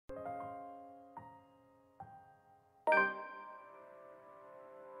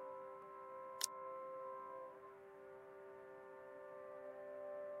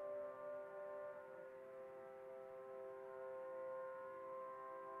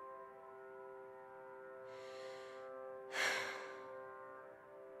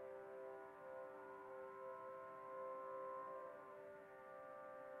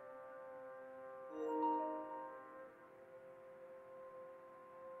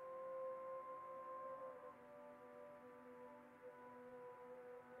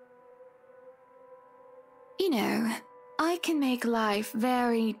You know, I can make life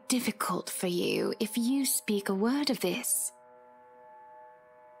very difficult for you if you speak a word of this.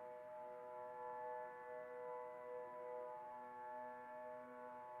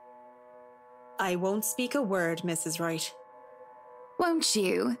 I won't speak a word, Mrs. Wright. Won't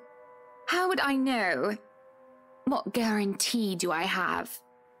you? How would I know? What guarantee do I have?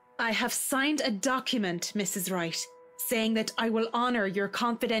 I have signed a document, Mrs. Wright, saying that I will honor your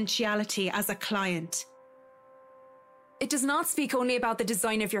confidentiality as a client. It does not speak only about the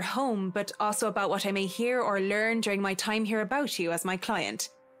design of your home, but also about what I may hear or learn during my time here about you as my client.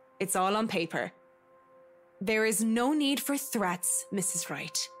 It's all on paper. There is no need for threats, Mrs.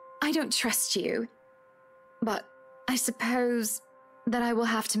 Wright. I don't trust you, but I suppose that I will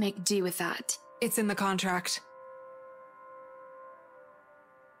have to make do with that. It's in the contract.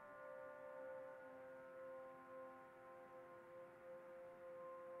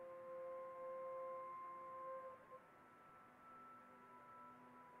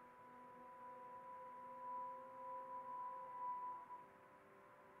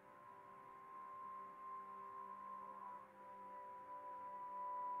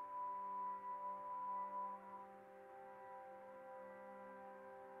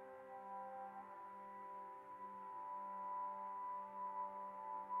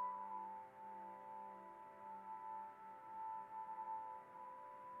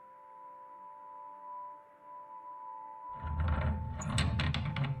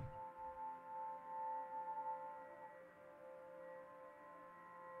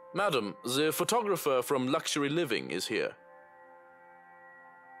 Madam, the photographer from Luxury Living is here.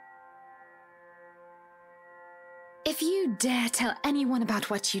 If you dare tell anyone about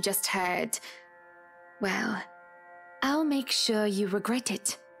what you just heard, well, I'll make sure you regret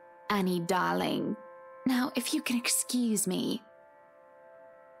it, Annie darling. Now, if you can excuse me.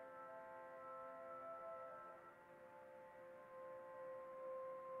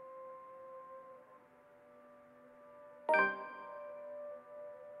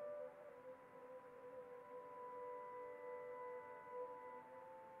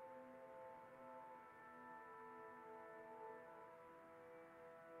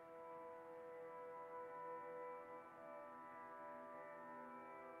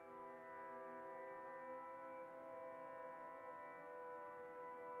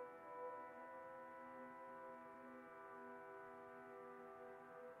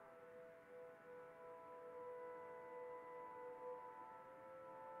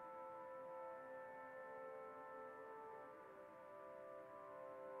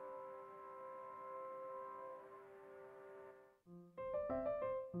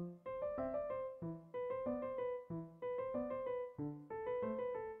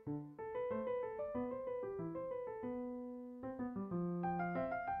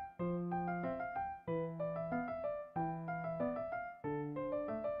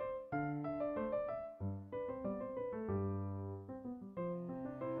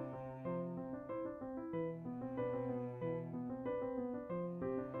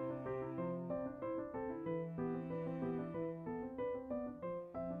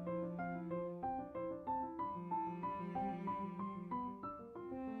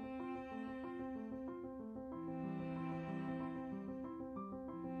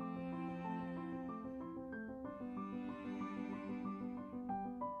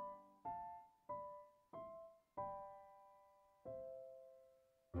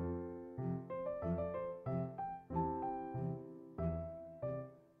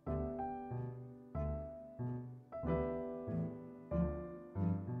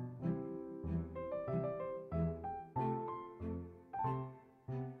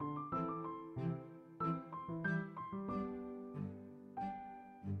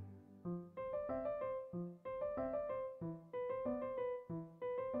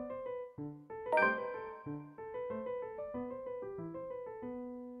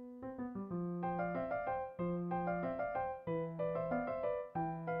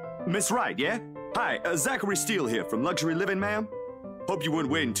 Miss Wright, yeah? Hi, Zachary Steele here from Luxury Living, ma'am. Hope you weren't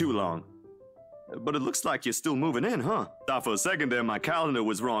waiting too long. But it looks like you're still moving in, huh? Thought for a second there my calendar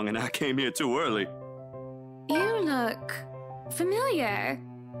was wrong and I came here too early. You look familiar.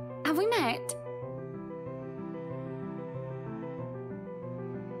 Have we met?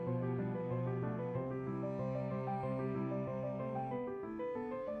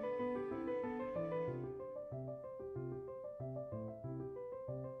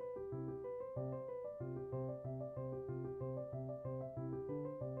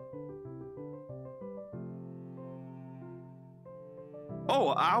 Oh,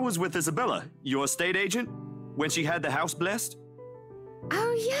 I was with Isabella, your estate agent, when she had the house blessed.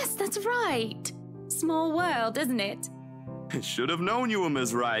 Oh, yes, that's right. small world, isn't it? Should have known you were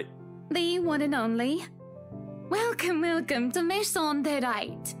Miss Wright. The one and only. Welcome, welcome to Maison de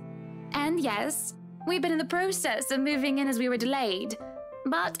Right. And yes, we've been in the process of moving in as we were delayed.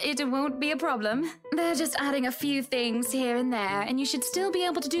 But it won't be a problem. They're just adding a few things here and there, and you should still be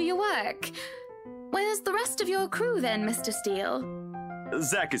able to do your work. Where's the rest of your crew then, Mr. Steele?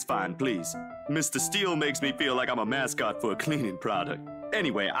 Zach is fine, please. Mr. Steele makes me feel like I'm a mascot for a cleaning product.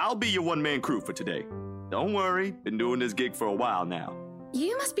 Anyway, I'll be your one-man crew for today. Don't worry, been doing this gig for a while now.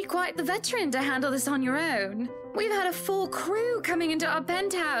 You must be quite the veteran to handle this on your own. We've had a full crew coming into our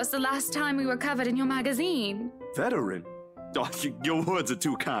penthouse the last time we were covered in your magazine. Veteran? Oh, your words are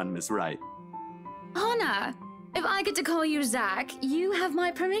too kind, Miss Wright. Hannah, if I get to call you Zach, you have my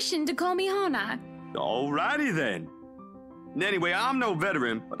permission to call me Hannah. Alrighty then. Anyway, I'm no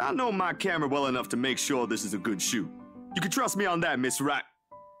veteran, but I know my camera well enough to make sure this is a good shoot. You can trust me on that, Miss Wright.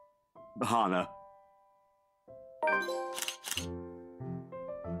 Hannah.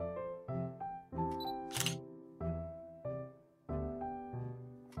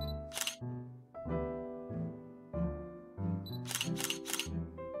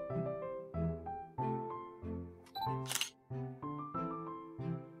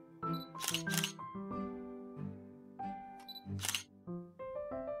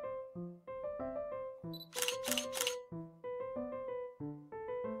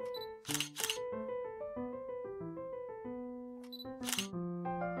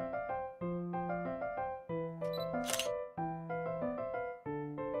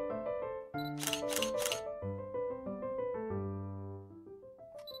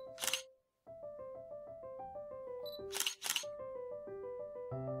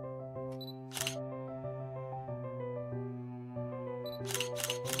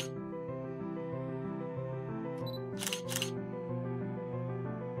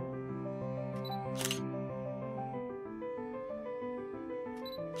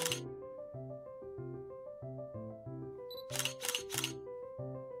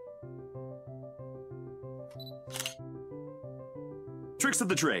 Tricks of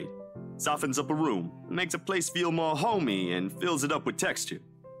the trade. Softens up a room, makes a place feel more homey, and fills it up with texture.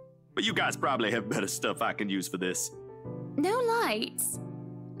 But you guys probably have better stuff I can use for this. No lights?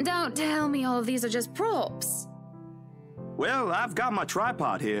 Don't tell me all of these are just props. Well, I've got my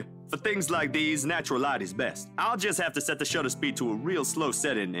tripod here. For things like these, natural light is best. I'll just have to set the shutter speed to a real slow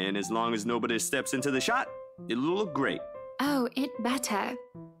setting, and as long as nobody steps into the shot, it'll look great. Oh, it better.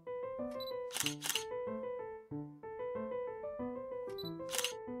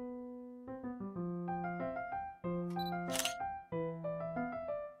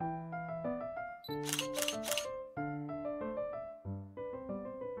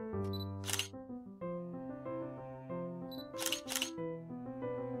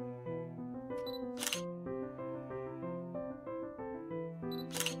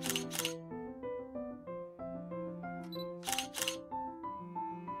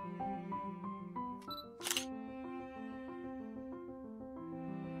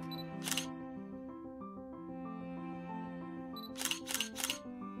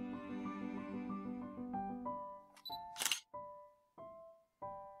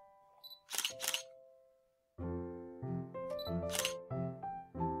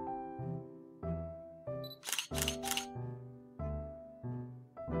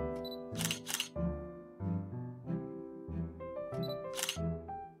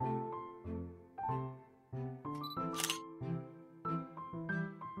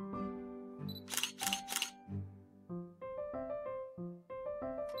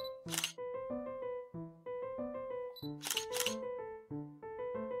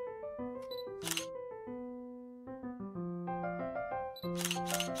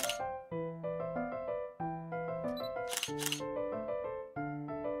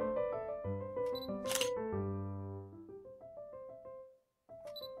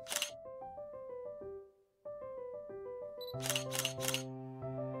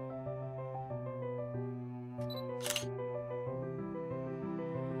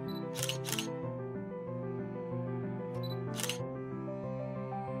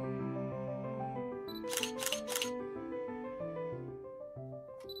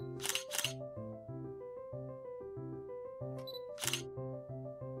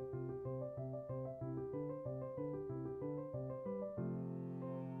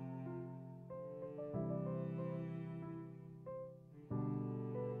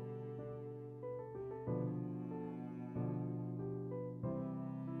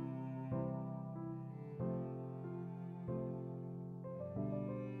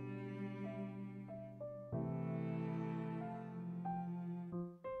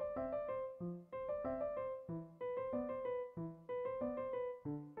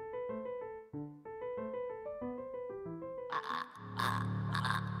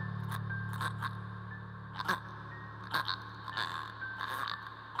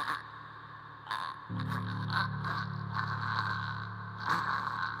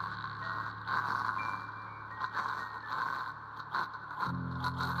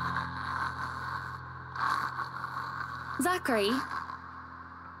 Zachary?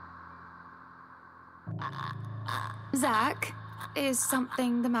 Zach, is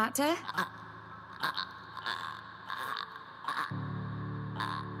something the matter?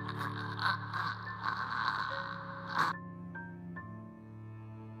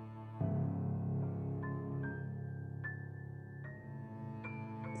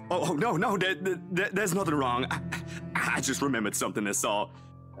 Oh, no, there's nothing wrong. I just remembered something, that's all.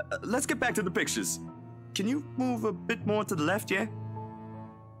 Let's get back to the pictures. Can you move a bit more to the left, yeah?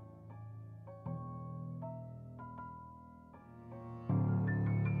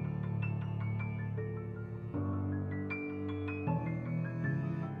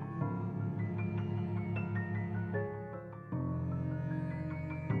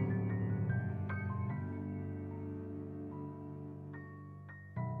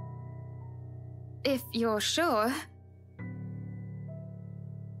 If you're sure.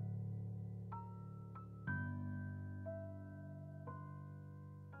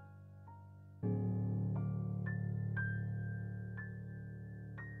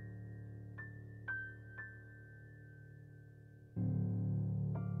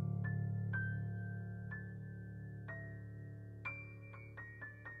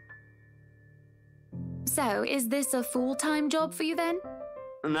 So, is this a full-time job for you then?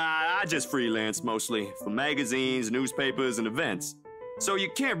 Nah, I just freelance mostly, for magazines, newspapers, and events. So you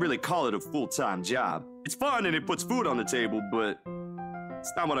can't really call it a full-time job. It's fun and it puts food on the table, but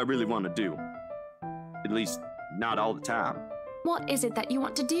it's not what I really want to do. At least, not all the time. What is it that you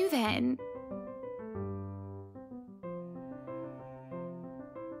want to do then?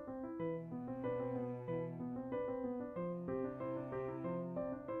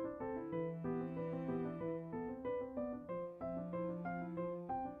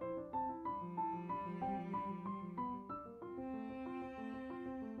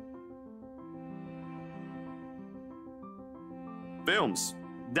 Films,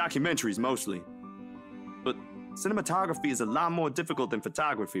 documentaries mostly. But cinematography is a lot more difficult than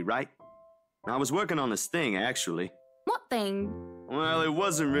photography, right? I was working on this thing, actually. What thing? Well, it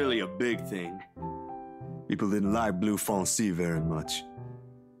wasn't really a big thing. People didn't like blue foncé very much.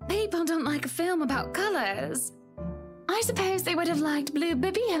 People don't like a film about colors. I suppose they would have liked Blue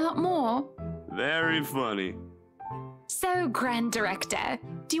Bibby a lot more. Very funny. So, Grand Director,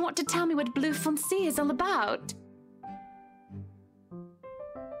 do you want to tell me what Blue Foncé is all about?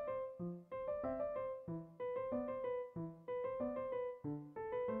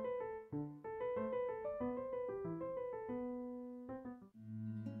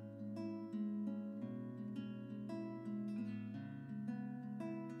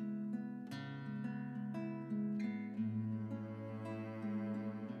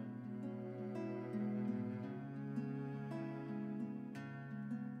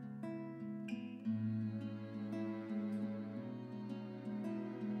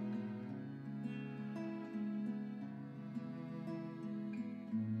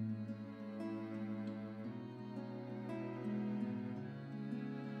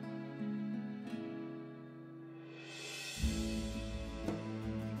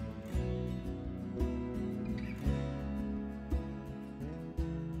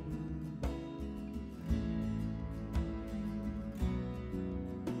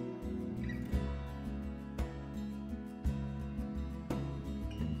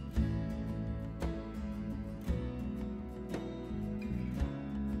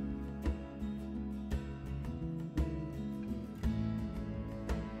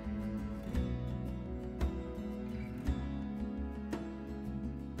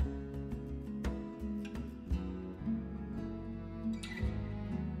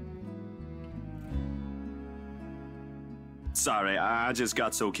 Sorry, I just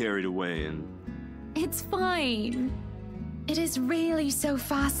got so carried away and... It's fine. It is really so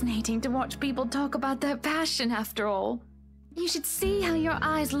fascinating to watch people talk about their passion after all. You should see how your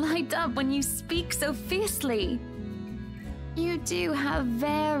eyes light up when you speak so fiercely. You do have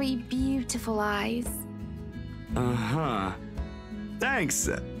very beautiful eyes. Uh-huh. Thanks,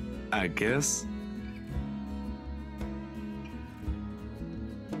 I guess.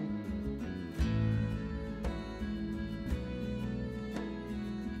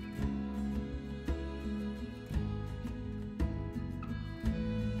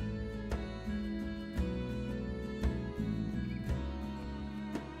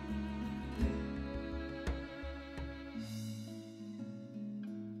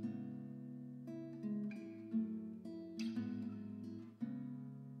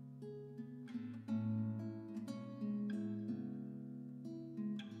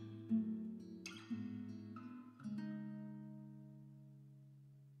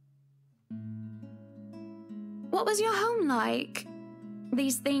 What was your home like?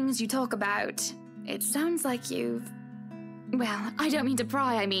 These things you talk about, it sounds like you've... Well, I don't mean to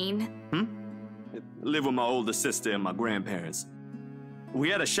pry, I mean. Live with my older sister and my grandparents. We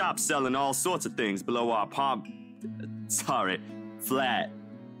had a shop selling all sorts of things below our flat.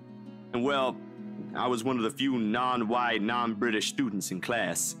 And well, I was one of the few non-white, non-British students in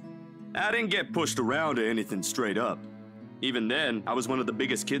class. I didn't get pushed around or anything straight up. Even then, I was one of the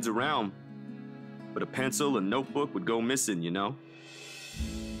biggest kids around. But a pencil and notebook would go missing, you know?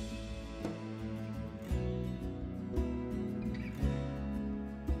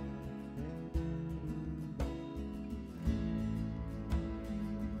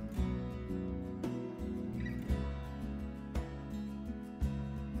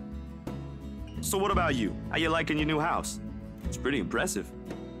 So what about you? How you liking your new house? It's pretty impressive.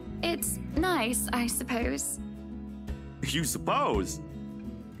 It's nice, I suppose. You suppose?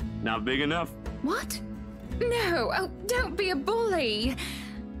 Not big enough? What? No, oh, don't be a bully.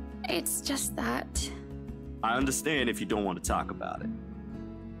 It's just that... I understand if you don't want to talk about it.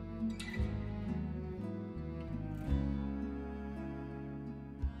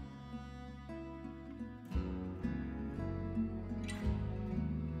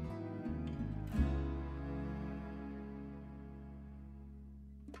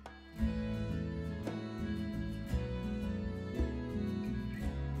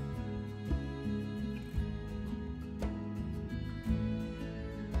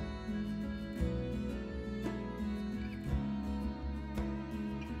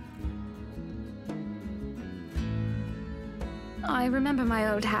 I remember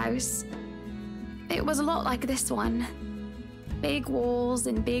my old house. It was a lot like this one. Big walls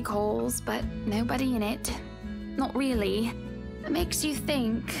and big halls, but nobody in it. Not really. It makes you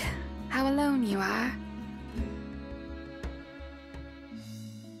think how alone you are.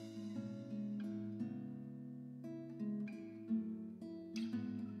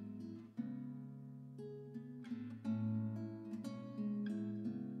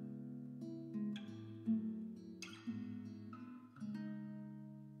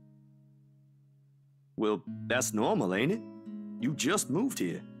 Well, that's normal, ain't it? You just moved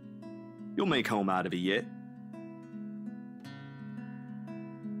here. You'll make home out of it yet.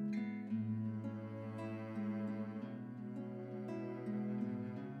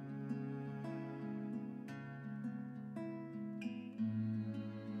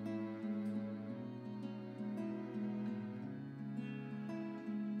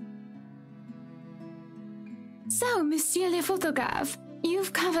 So, Monsieur le Photographe,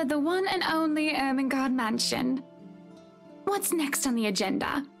 you've covered the one and only Ermengarde Mansion. What's next on the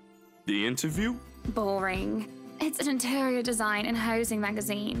agenda? The interview? Boring. It's an interior design and housing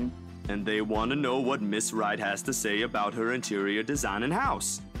magazine. And they want to know what Miss Wright has to say about her interior design and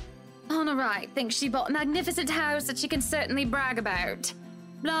house. Honor Wright thinks she bought a magnificent house that she can certainly brag about.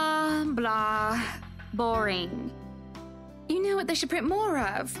 Blah, blah. Boring. You know what they should print more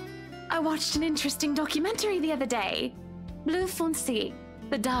of? I watched an interesting documentary the other day. Bleu Foncé,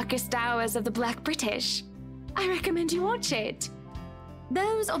 the darkest hours of the Black British. I recommend you watch it.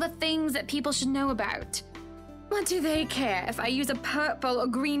 Those are the things that people should know about. What do they care if I use a purple or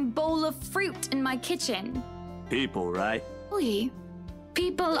green bowl of fruit in my kitchen? People, right? Oui.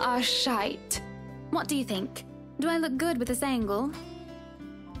 People are shite. What do you think? Do I look good with this angle?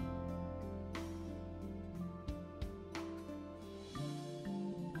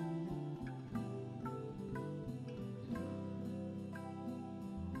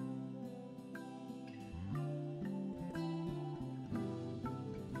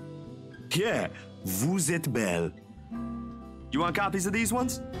 Yeah, vous êtes belle. You want copies of these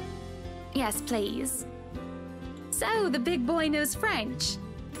ones? Yes, please. So, the big boy knows French.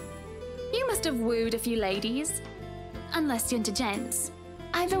 You must have wooed a few ladies. Unless you're into gents.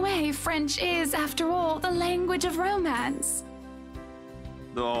 Either way, French is, after all, the language of romance.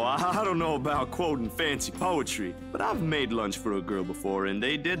 Though I don't know about quoting fancy poetry, but I've made lunch for a girl before, and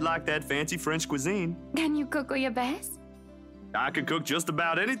they did like that fancy French cuisine. Can you cook your best? I can cook just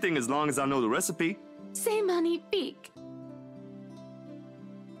about anything as long as I know the recipe. C'est magnifique.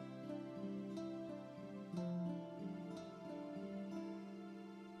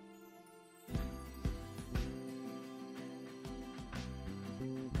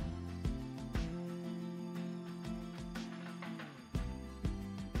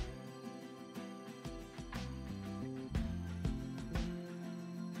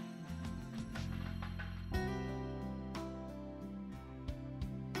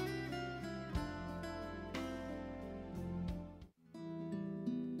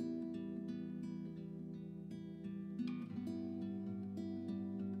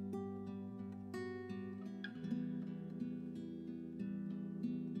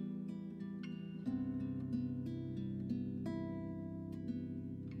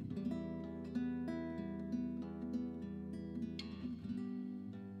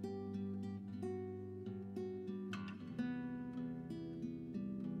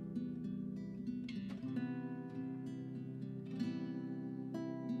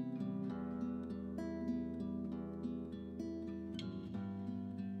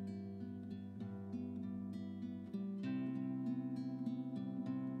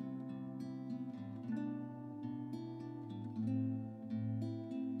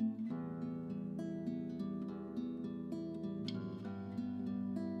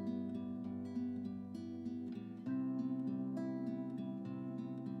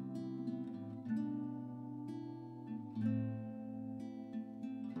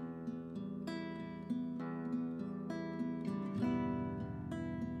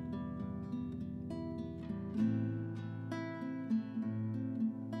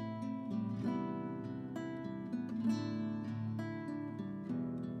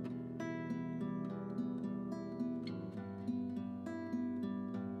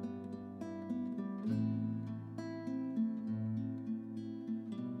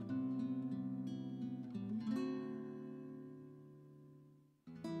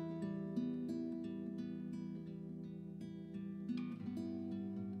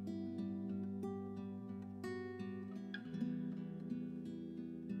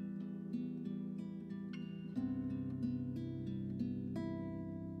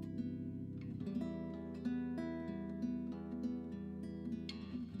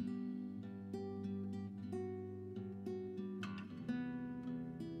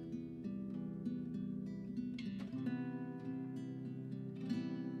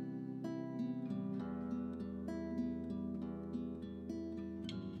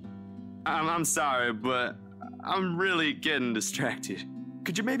 I'm sorry, but I'm really getting distracted.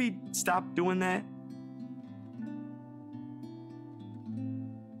 Could you maybe stop doing that?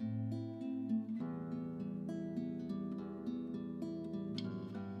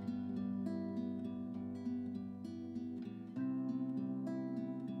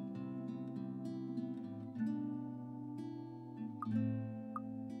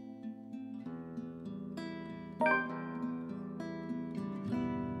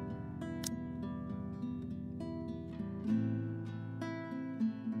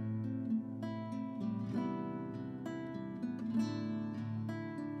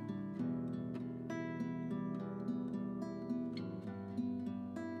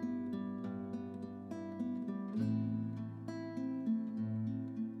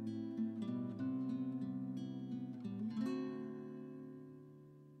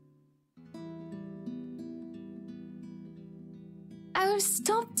 Oh,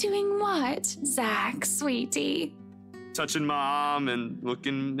 stop doing what, Zach, sweetie? Touching my arm and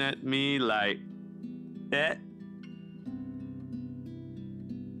looking at me like that.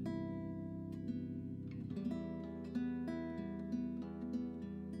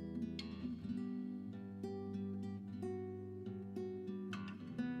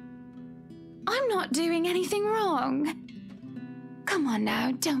 I'm not doing anything wrong. Come on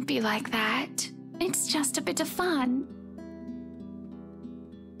now, don't be like that. It's just a bit of fun.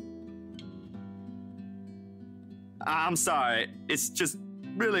 I'm sorry. It's just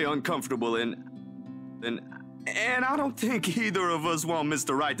really uncomfortable and I don't think either of us want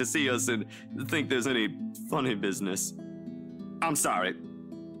Mr. Right to see us and think there's any funny business. I'm sorry.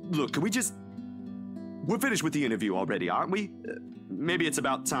 Look, can we just... We're finished with the interview already, aren't we? Maybe it's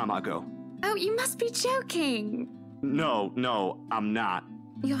about time I go. Oh, you must be joking. No, I'm not.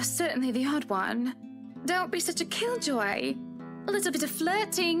 You're certainly the odd one. Don't be such a killjoy. A little bit of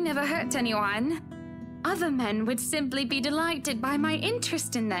flirting never hurt anyone. Other men would simply be delighted by my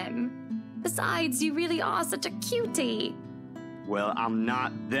interest in them. Besides, you really are such a cutie. Well, I'm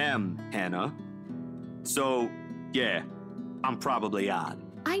not them, Hannah. So, yeah, I'm probably odd.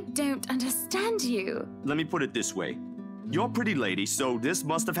 I don't understand you. Let me put it this way. You're a pretty lady, so this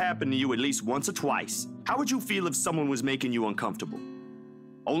must have happened to you at least once or twice. How would you feel if someone was making you uncomfortable?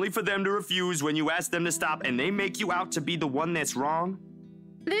 Only for them to refuse when you ask them to stop and they make you out to be the one that's wrong?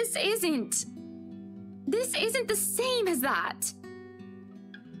 This isn't the same as that.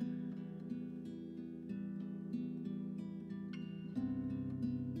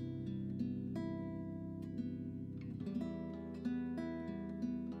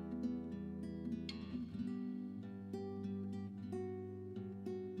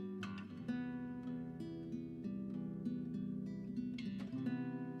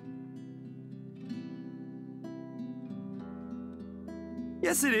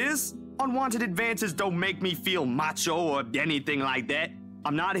 Yes, it is. Unwanted advances don't make me feel macho or anything like that.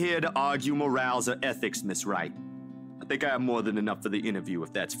 I'm not here to argue morals or ethics, Miss Wright. I think I have more than enough for the interview,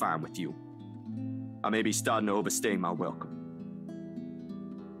 if that's fine with you. I may be starting to overstay my welcome.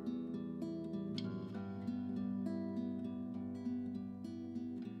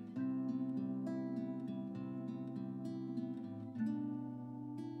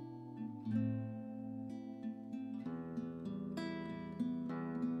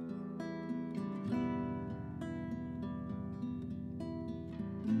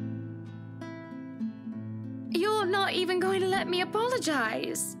 You're not even going to let me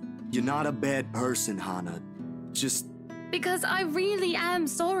apologize. You're not a bad person, Hannah. Just... Because I really am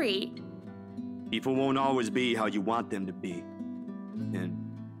sorry. people won't always be how you want them to be. And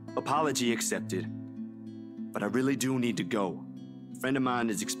apology accepted. But I really do need to go. A friend of mine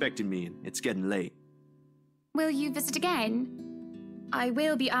is expecting me, and it's getting late. Will you visit again? I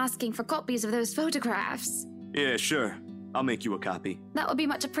will be asking for copies of those photographs. Yeah, sure. I'll make you a copy. That will be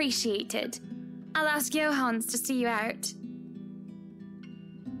much appreciated. I'll ask Johans to see you out.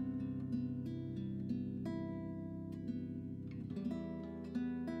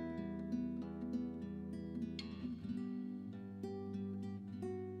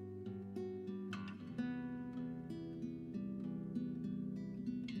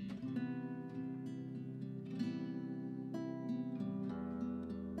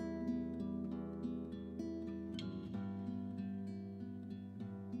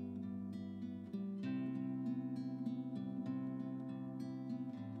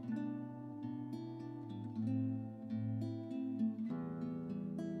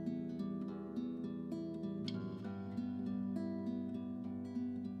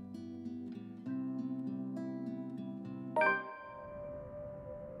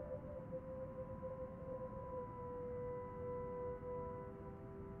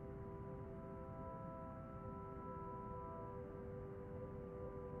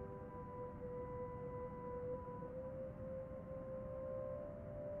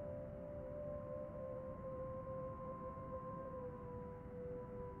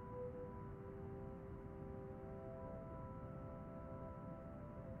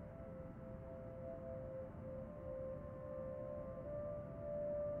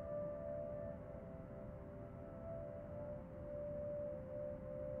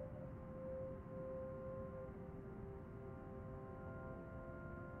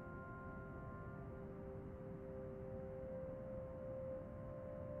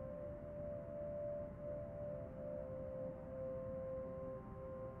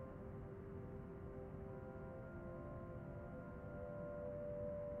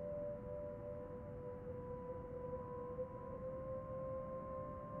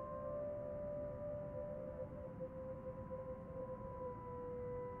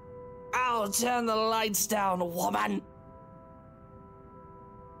 Now turn the lights down, woman!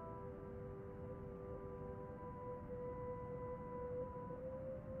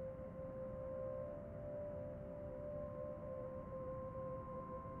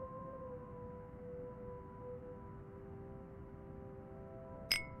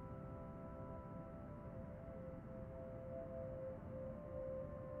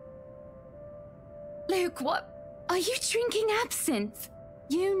 Luke, what? Are you drinking absinthe?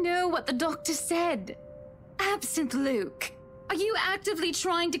 You know what the doctor said. Absinthe, Luke. Are you actively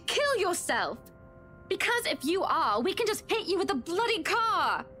trying to kill yourself? Because if you are, we can just hit you with a bloody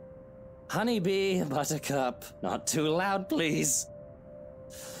car. Honeybee, Buttercup, not too loud, please.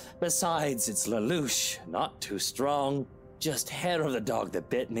 Besides, it's Lelouch, not too strong. Just hair of the dog that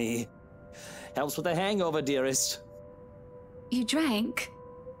bit me. Helps with the hangover, dearest. You drank?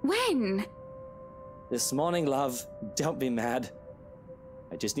 When? This morning, love. Don't be mad.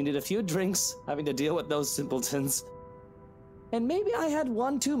 I just needed a few drinks, having to deal with those simpletons. And maybe I had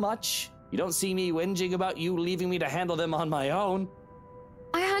one too much. You don't see me whinging about you leaving me to handle them on my own.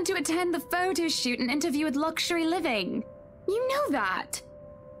 I had to attend the photo shoot and interview with Luxury Living. You know that.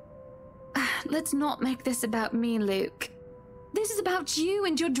 Let's not make this about me, Luke. This is about you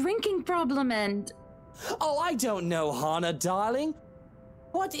and your drinking problem and... Oh, I don't know, Hannah, darling.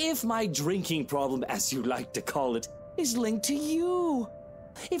 What if my drinking problem, as you like to call it, is linked to you?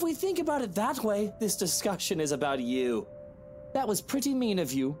 If we think about it that way, this discussion is about you. That was pretty mean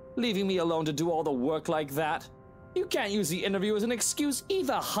of you, leaving me alone to do all the work like that. You can't use the interview as an excuse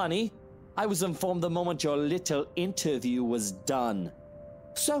either, honey. I was informed the moment your little interview was done.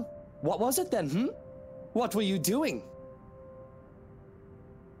 So, what was it then, What were you doing?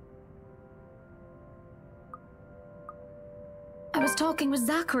 I was talking with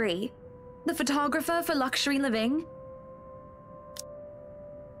Zachary, the photographer for Luxury Living.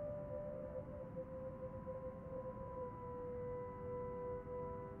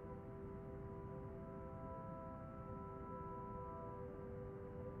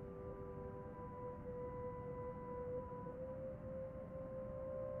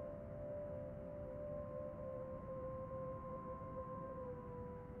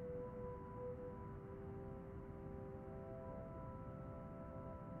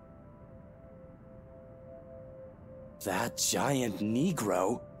 That giant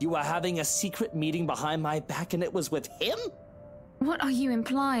Negro? You were having a secret meeting behind my back and it was with him? What are you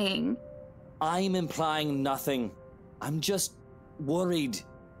implying? I'm implying nothing. I'm just worried.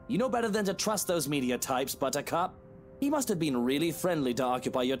 You know better than to trust those media types, Buttercup. He must have been really friendly to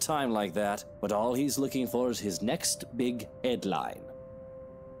occupy your time like that, but all he's looking for is his next big headline.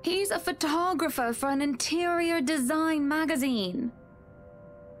 He's a photographer for an interior design magazine.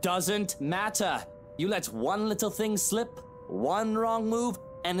 Doesn't matter. You let one little thing slip, one wrong move,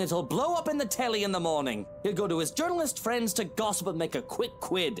 and it'll blow up in the telly in the morning. He'll go to his journalist friends to gossip and make a quick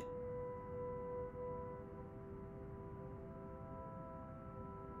quid.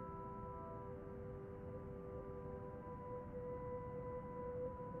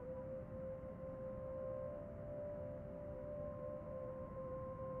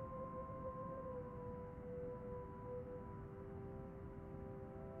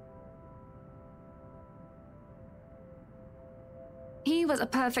 He was a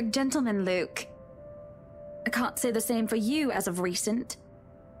perfect gentleman, Luke. I can't say the same for you as of recent.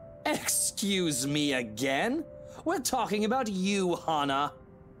 Excuse me again? We're talking about you, Hannah.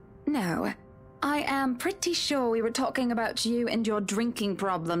 No, I am pretty sure we were talking about you and your drinking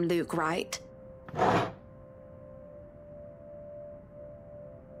problem, Luke, right?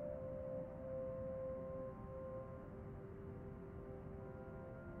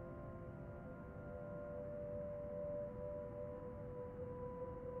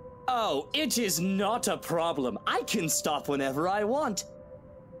 Oh, it is not a problem. I can stop whenever I want.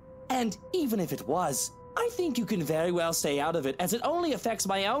 And even if it was, I think you can very well stay out of it, as it only affects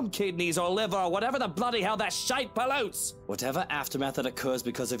my own kidneys or liver or whatever the bloody hell that shite pollutes. Whatever aftermath that occurs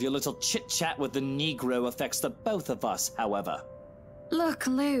because of your little chit-chat with the Negro affects the both of us, however. Look,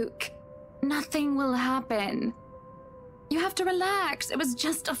 Luke, nothing will happen. You have to relax. It was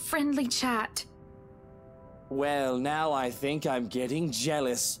just a friendly chat. Well, now I think I'm getting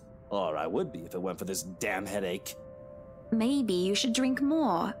jealous. Or I would be if it weren't for this damn headache. Maybe you should drink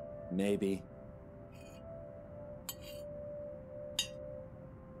more. Maybe.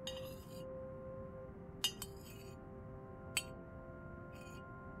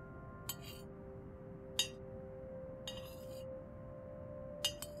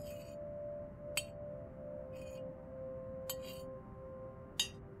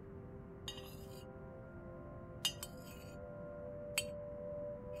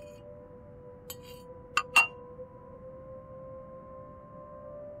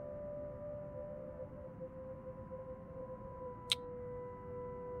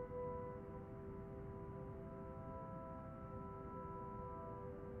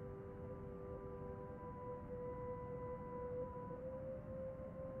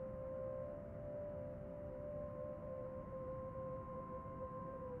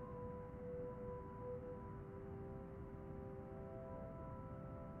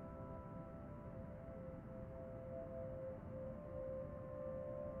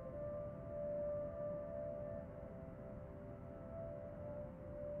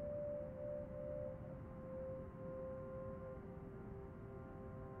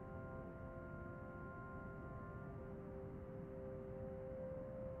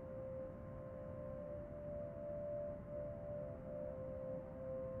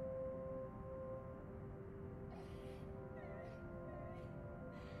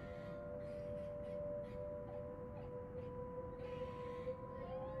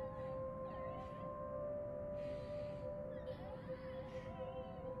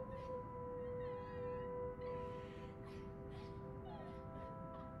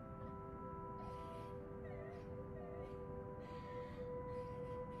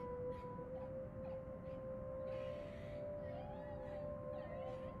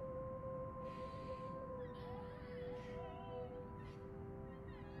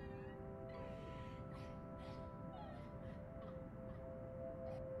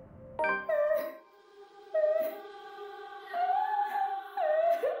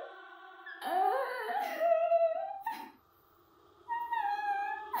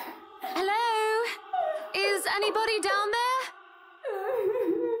 anybody down there?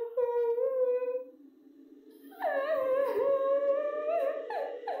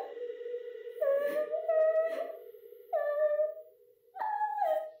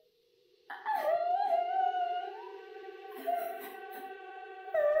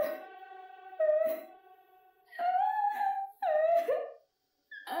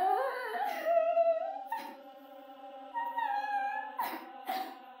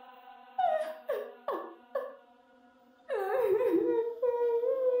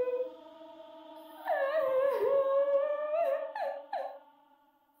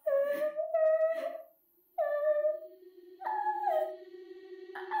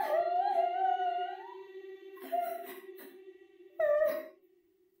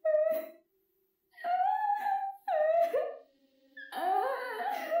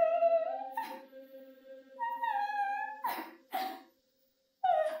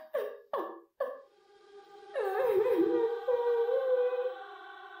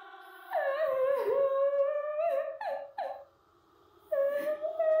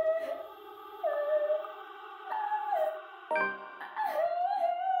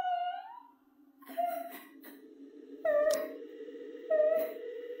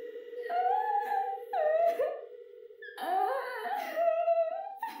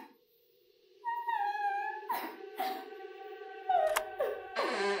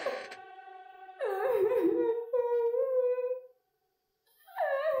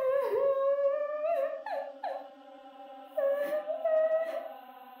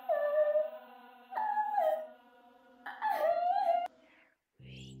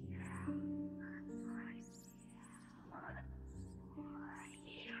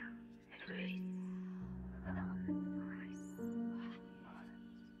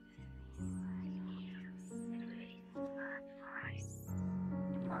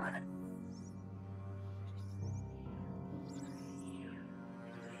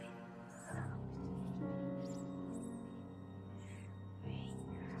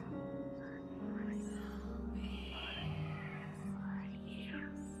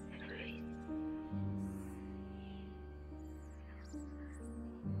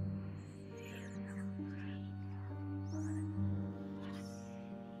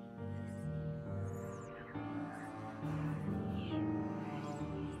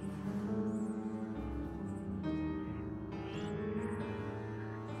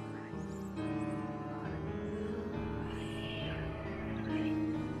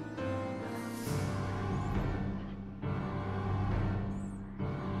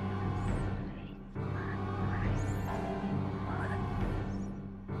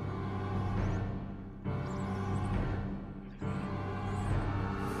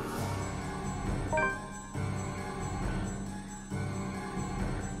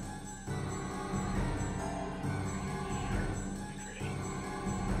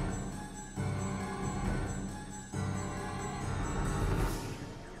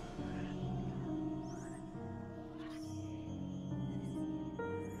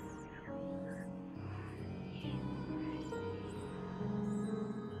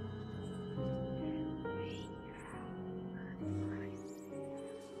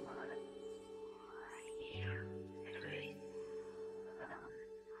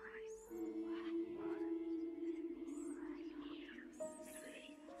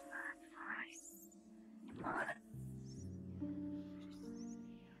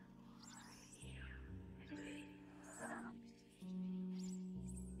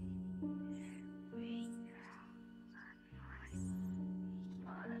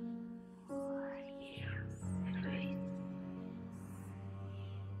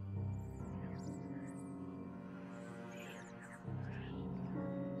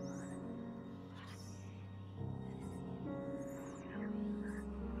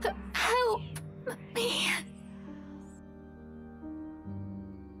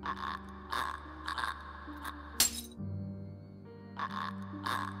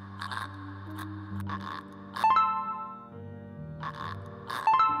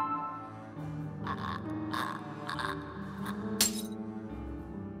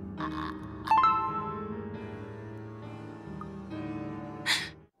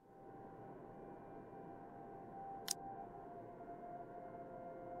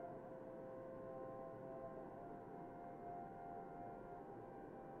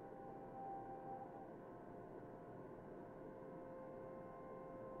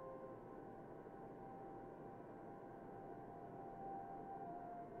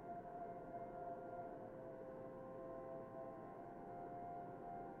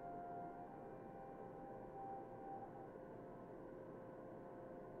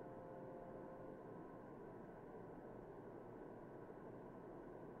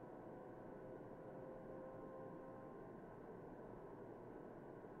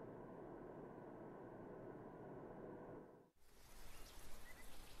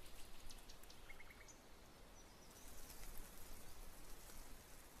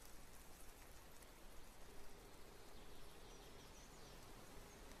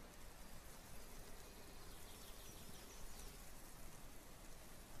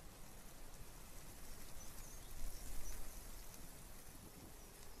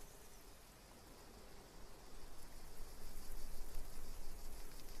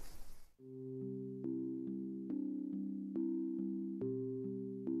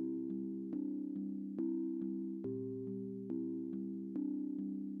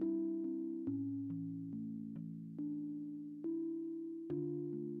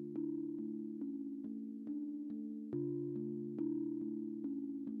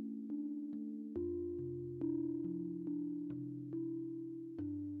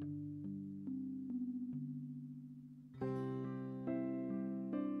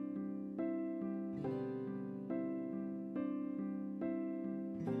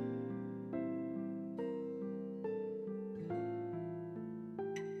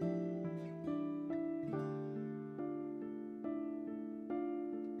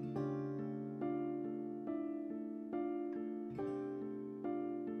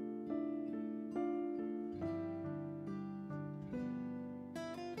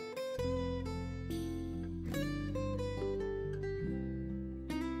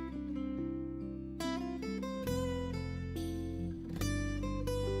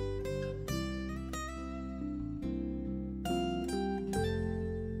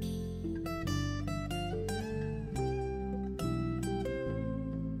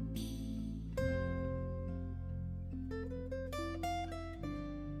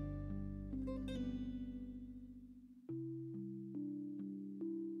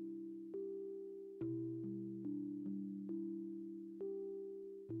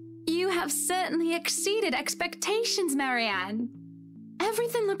 have certainly exceeded expectations, Marianne.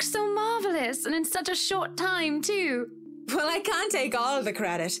 Everything looks so marvelous, and in such a short time, too. Well, I can't take all the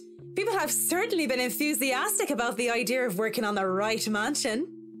credit. People have certainly been enthusiastic about the idea of working on the Wright mansion.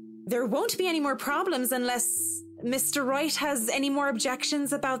 There won't be any more problems unless Mr. Wright has any more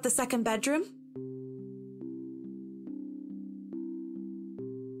objections about the second bedroom.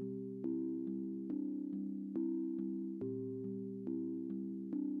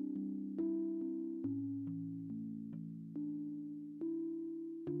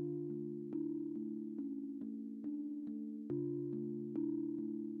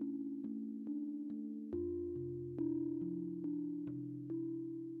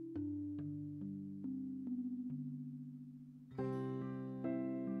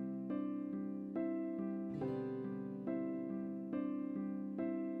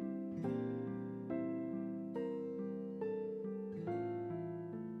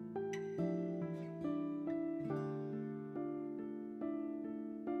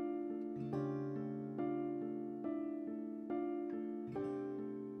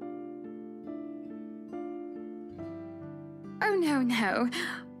 Oh, no.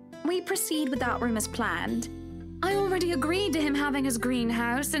 We proceed with that room as planned. I already agreed to him having his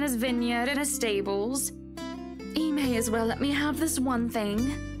greenhouse and his vineyard and his stables. He may as well let me have this one thing.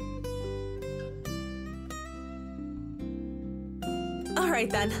 All right,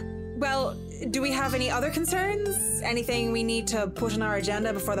 then. Well, do we have any other concerns? Anything we need to put on our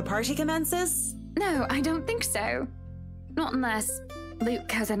agenda before the party commences? No, I don't think so. Not unless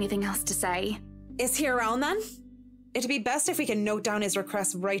Luke has anything else to say. Is he around, then? It'd be best if we can note down his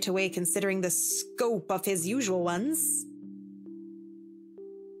request right away, considering the scope of his usual ones.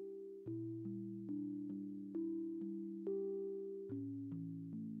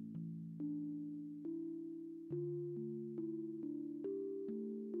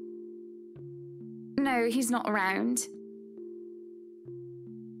 No, he's not around.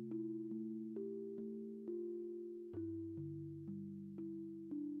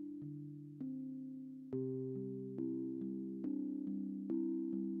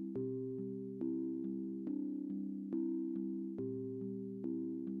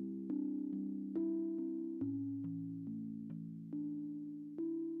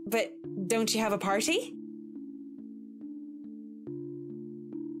 But don't you have a party?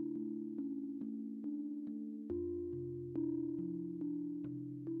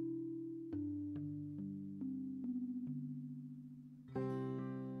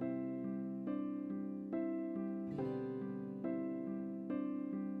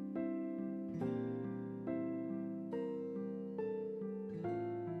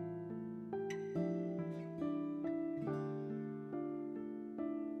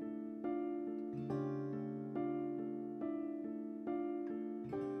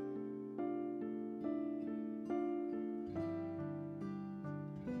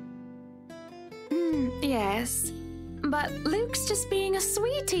 Yes, but Luke's just being a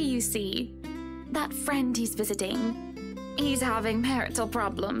sweetie, you see. That friend he's visiting, he's having marital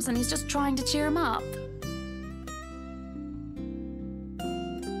problems and he's just trying to cheer him up.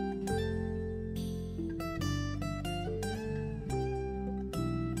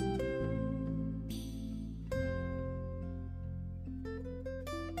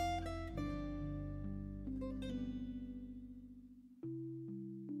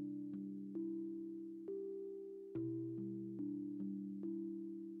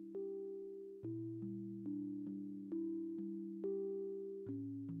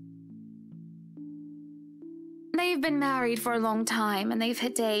 They've been married for a long time and they've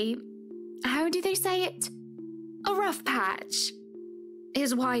hit how do they say it? A rough patch.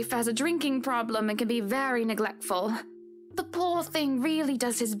 His wife has a drinking problem and can be very neglectful. The poor thing really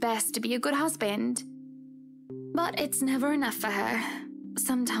does his best to be a good husband. But it's never enough for her.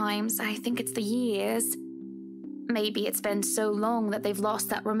 Sometimes I think it's the years. Maybe it's been so long that they've lost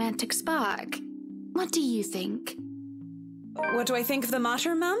that romantic spark. What do you think? What do I think of the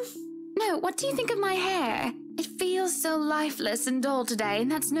matter, ma'am? No, what do you think of my hair? It feels so lifeless and dull today,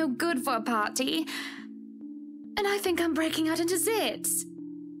 and that's no good for a party. And I think I'm breaking out into zits.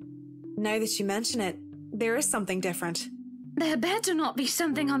 Now that you mention it, there is something different. There better not be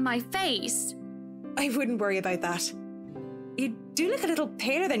something on my face. I wouldn't worry about that. You do look a little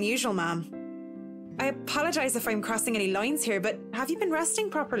paler than usual, ma'am. I apologize if I'm crossing any lines here, but have you been resting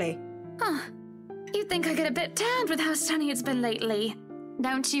properly? Huh. You'd think I get a bit tanned with how sunny it's been lately.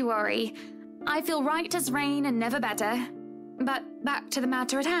 Don't you worry. I feel right as rain and never better. But back to the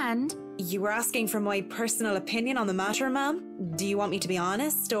matter at hand. You were asking for my personal opinion on the matter, ma'am? Do you want me to be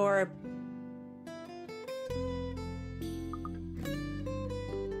honest, or...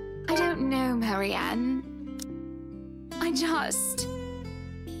 I don't know, Marianne. I just...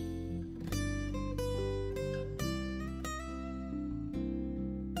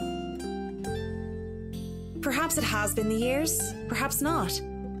 Perhaps it has been the years, perhaps not.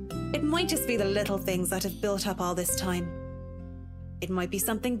 It might just be the little things that have built up all this time. It might be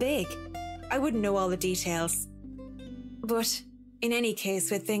something big. I wouldn't know all the details. But in any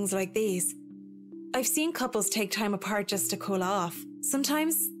case, with things like these, I've seen couples take time apart just to cool off.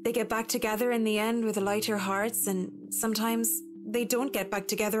 Sometimes they get back together in the end with lighter hearts, and sometimes they don't get back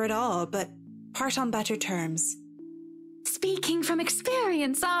together at all, but part on better terms. Speaking from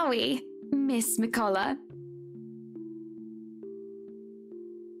experience, are we, Miss McCullough?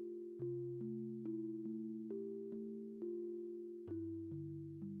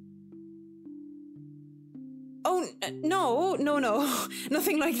 Oh, no,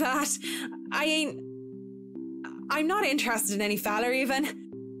 nothing like that. I'm not interested in any fella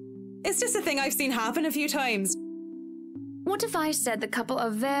even. It's just a thing I've seen happen a few times. What if I said the couple are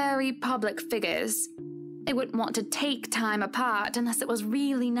very public figures? They wouldn't want to take time apart unless it was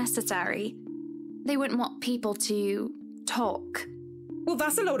really necessary. They wouldn't want people to talk. Well,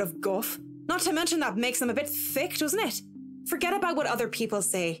 that's a load of guff. Not to mention that makes them a bit thick, doesn't it? Forget about what other people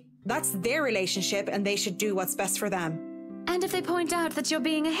say. That's their relationship and they should do what's best for them. And if they point out that you're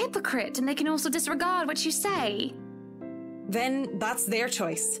being a hypocrite and they can also disregard what you say? Then that's their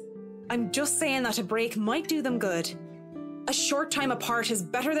choice. I'm just saying that a break might do them good. A short time apart is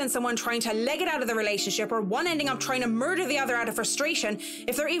better than someone trying to leg it out of the relationship or one ending up trying to murder the other out of frustration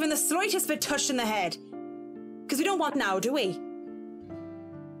if they're even the slightest bit touched in the head. Because we don't want now, do we?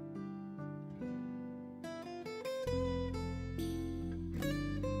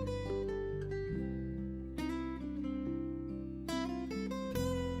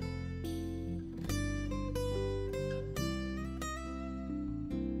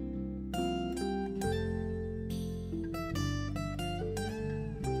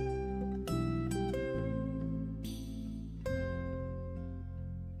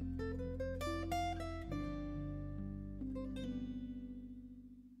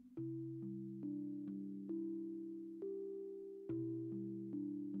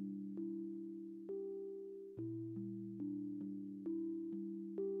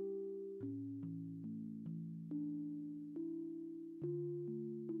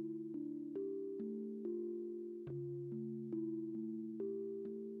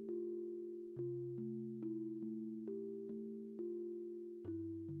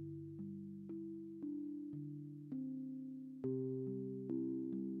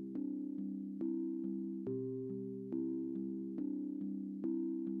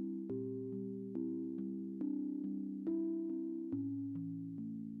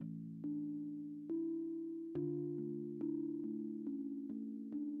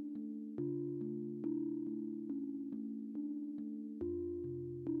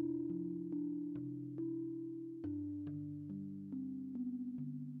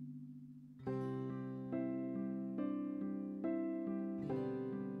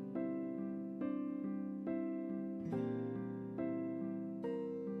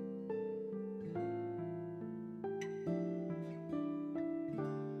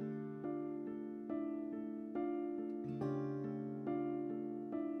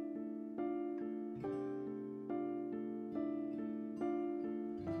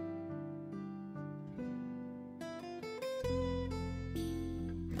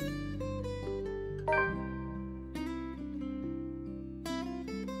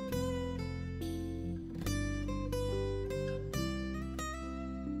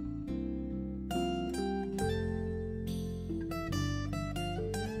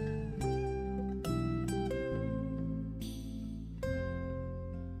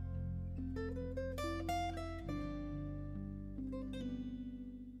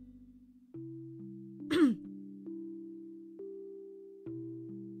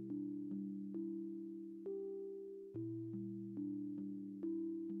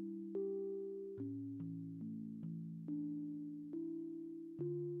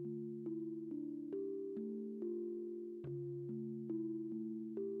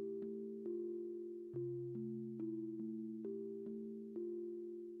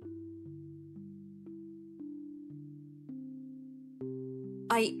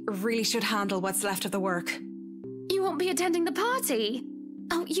 I really should handle what's left of the work. You won't be attending the party?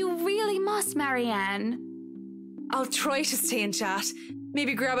 Oh, you really must, Marianne. I'll try to stay and chat.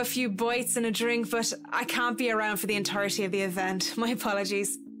 Maybe grab a few bites and a drink, but I can't be around for the entirety of the event. My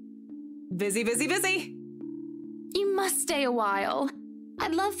apologies. Busy, busy, busy. You must stay a while.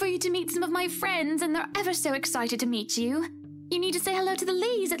 I'd love for you to meet some of my friends, and they're ever so excited to meet you. You need to say hello to the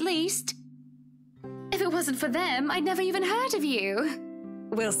Lees, at least. it wasn't for them, I'd never even heard of you.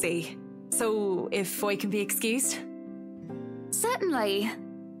 We'll see. So, if I can be excused? Certainly.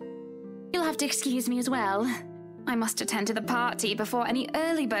 You'll have to excuse me as well. I must attend to the party before any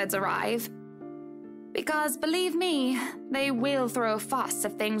early birds arrive. Because, believe me, they will throw a fuss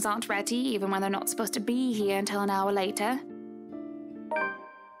if things aren't ready, even when they're not supposed to be here until an hour later.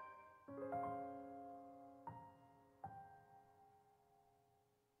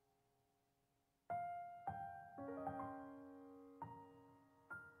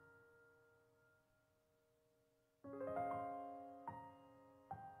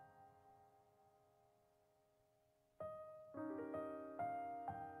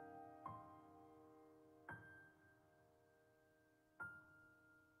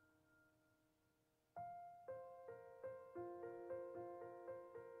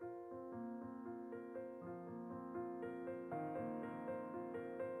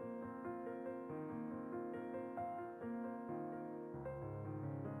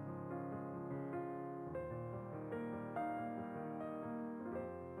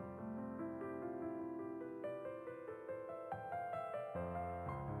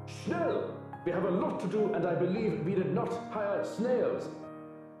 Schnell! We have a lot to do, and I believe we did not hire snails.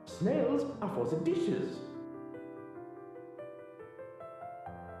 Snails are for the dishes.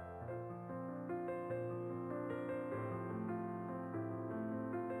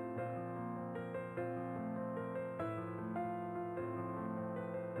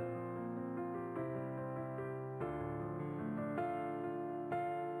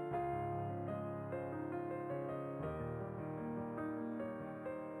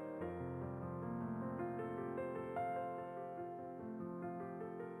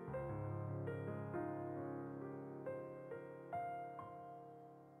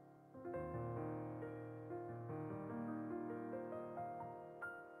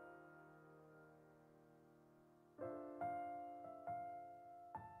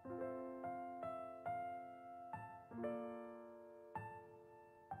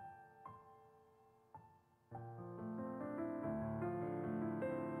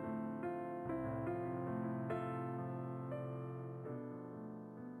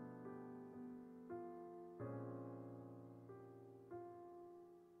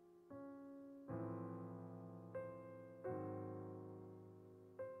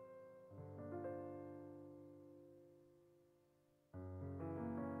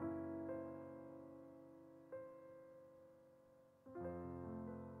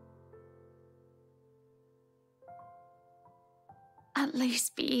 At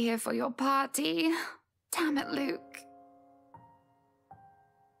least be here for your party. Damn it, Luke.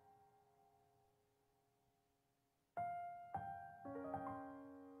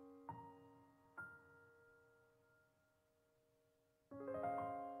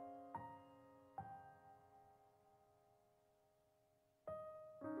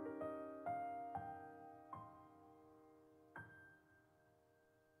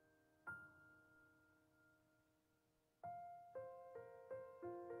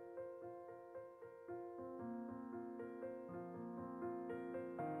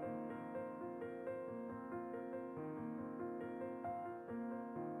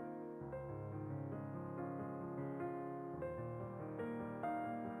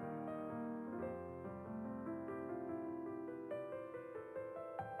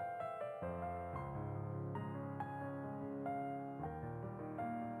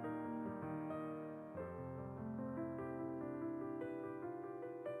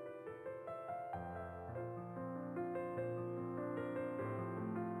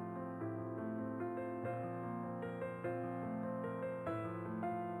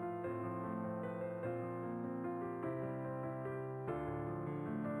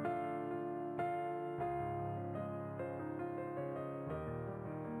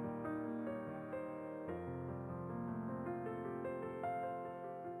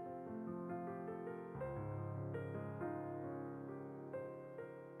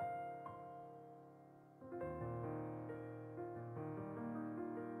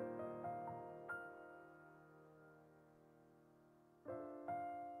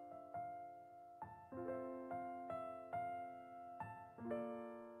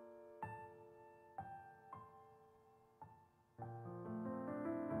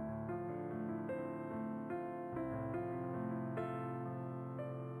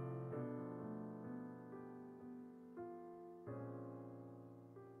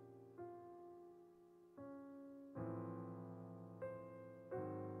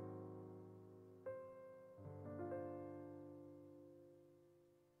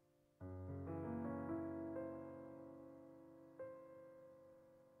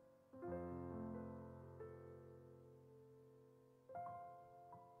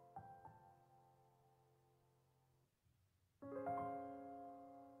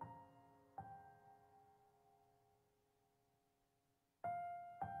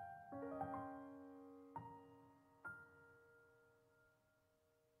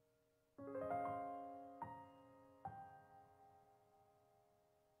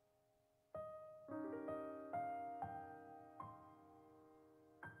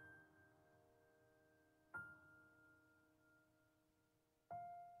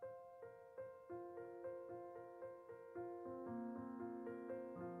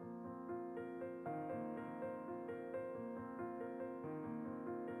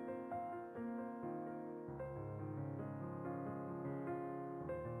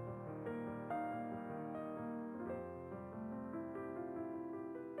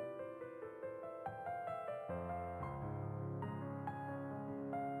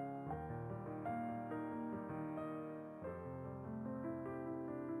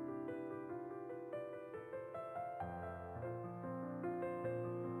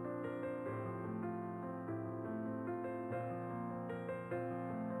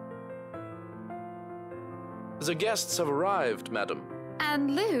 The guests have arrived, madam.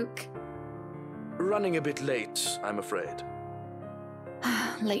 And Luke? Running a bit late, I'm afraid.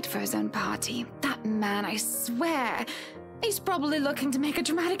 Late for his own party. That man, I swear. He's probably looking to make a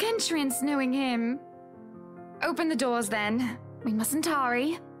dramatic entrance, knowing him. Open the doors, then. We mustn't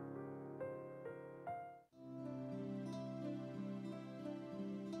tarry.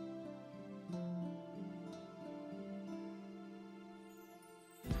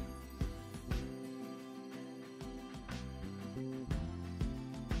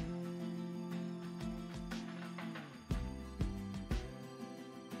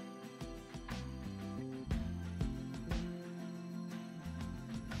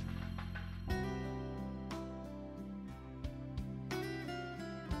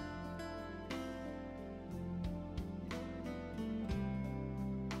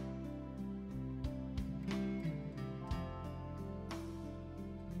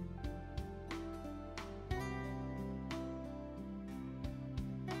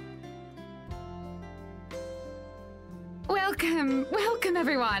 Welcome, welcome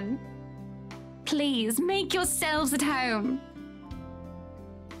everyone. Please make yourselves at home.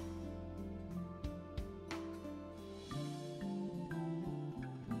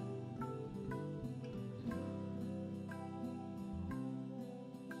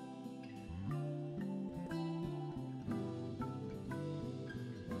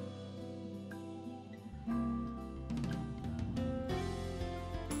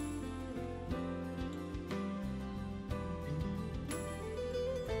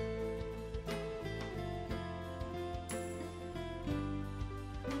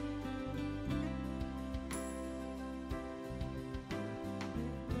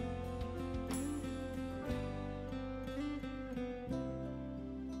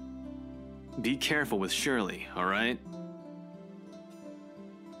 Be careful with Shirley, all right?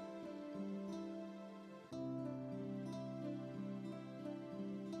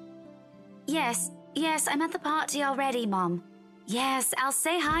 Yes, I'm at the party already, Mom. Yes, I'll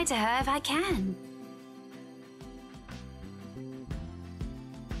say hi to her if I can.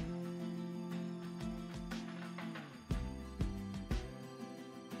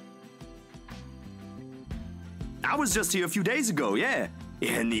 I was just here a few days ago, yeah.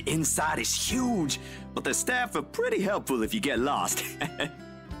 And the inside is huge, but the staff are pretty helpful if you get lost.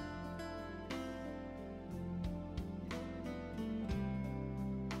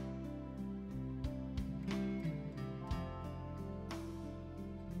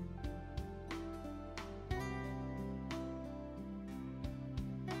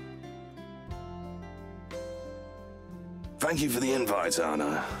 Thank you for the invite,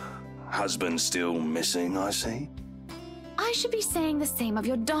 Anna. Husband still missing, I see? I should be saying the same of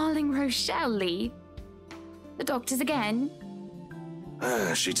your darling Rochelle, Lee. The doctors again?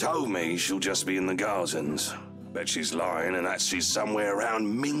 She told me she'll just be in the gardens. Bet she's lying and that she's somewhere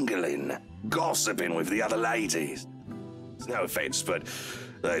around mingling, gossiping with the other ladies. It's no offense, but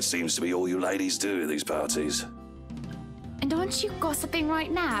that seems to be all you ladies do at these parties. And aren't you gossiping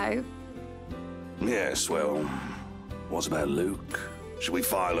right now? Yes, well, what about Luke? Should we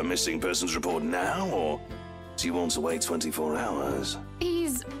file a missing persons report now, or do you want to wait 24 hours?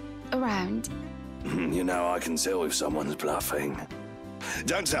 He's around. You know, I can tell if someone's bluffing.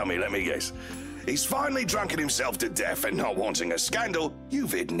 Don't tell me, let me guess. He's finally drunken himself to death and not wanting a scandal,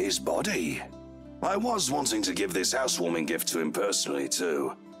 you've hidden his body. I was wanting to give this housewarming gift to him personally,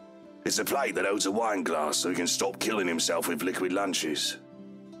 too. It's a plate that holds a wine glass so he can stop killing himself with liquid lunches.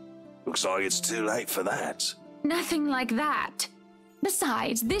 Looks like it's too late for that. Nothing like that.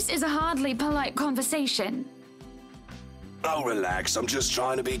 Besides, this is a hardly polite conversation. Oh, relax. I'm just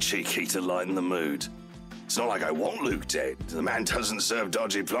trying to be cheeky to lighten the mood. It's not like I want Luke dead. The man doesn't serve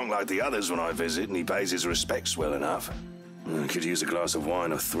dodgy plonk like the others when I visit, and he pays his respects well enough. I could use a glass of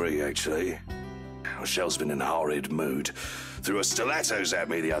wine or 3, actually. Rochelle's been in a horrid mood. Threw her stilettos at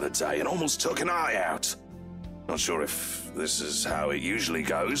me the other day and almost took an eye out. Not sure if this is how it usually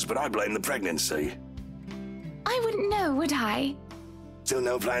goes, but I blame the pregnancy. I wouldn't know, would I? Still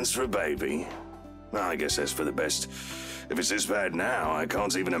no plans for a baby? Well, I guess that's for the best. If it's this bad now, I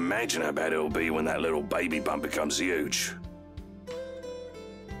can't even imagine how bad it'll be when that little baby bump becomes huge.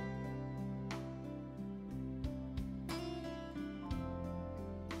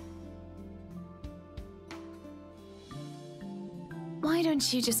 Why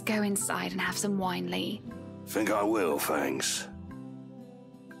don't you just go inside and have some wine, Lee? Think I will, thanks.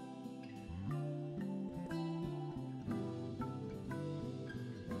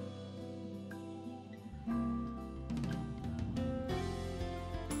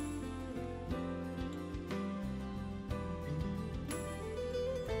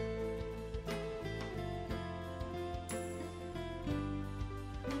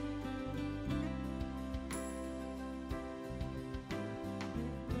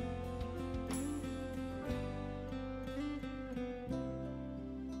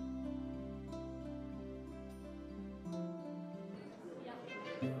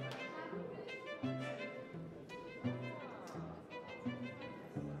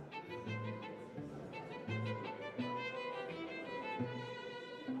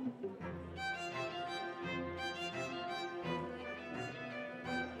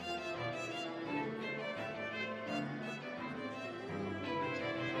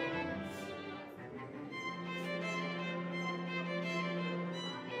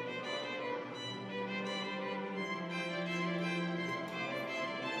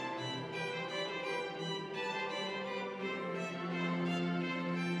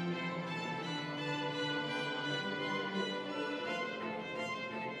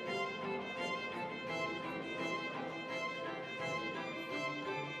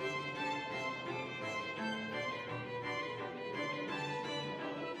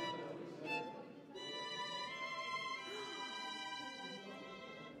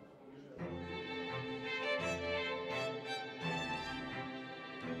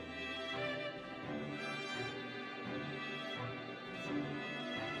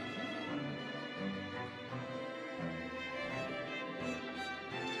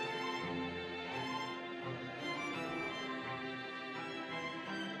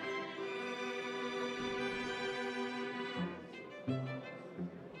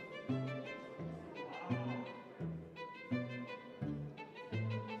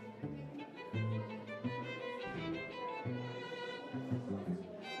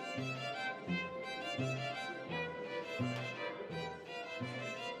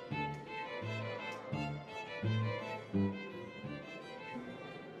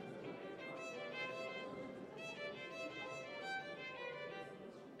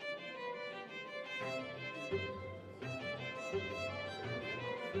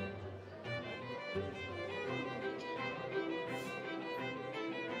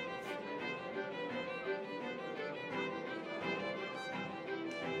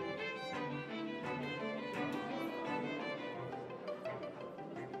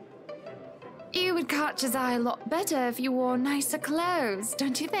 You would catch his eye a lot better if you wore nicer clothes,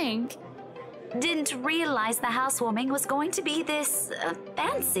 don't you think? Didn't realize the housewarming was going to be this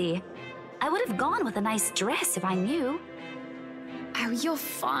fancy. I would have gone with a nice dress if I knew. Oh, you're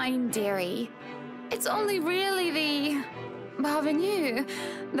fine, dearie. It's only really the parvenus,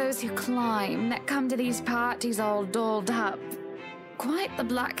 those who climb, that come to these parties all dolled up. Quite the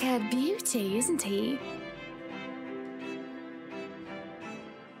black-haired beauty, isn't he?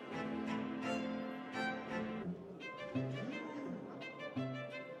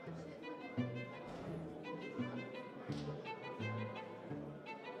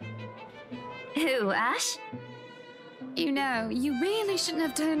 Who, Ash? You know, you really shouldn't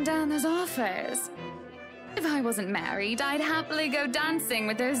have turned down those offers. If I wasn't married, I'd happily go dancing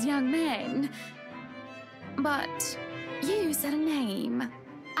with those young men. But you said a name.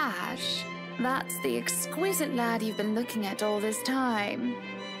 Ash. That's the exquisite lad you've been looking at all this time.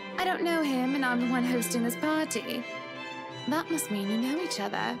 I don't know him, and I'm the one hosting this party. That must mean you know each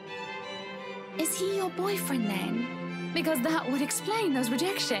other. Is he your boyfriend then? Because that would explain those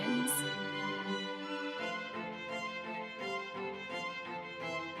rejections.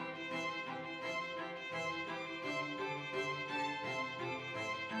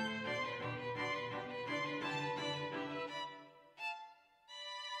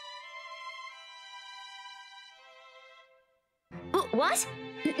 What?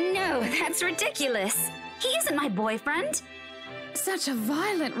 No, that's ridiculous. He isn't my boyfriend. Such a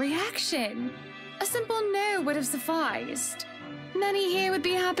violent reaction. A simple no would have sufficed. Many here would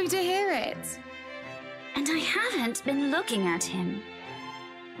be happy to hear it. And I haven't been looking at him.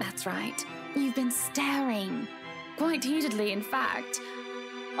 That's right. You've been staring. Quite heatedly, in fact.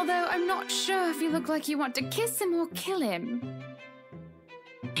 Although I'm not sure if you look like you want to kiss him or kill him.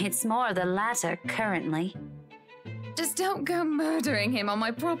 It's more the latter currently. Just don't go murdering him on my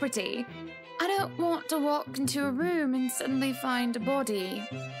property. I don't want to walk into a room and suddenly find a body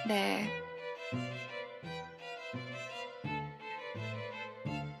there.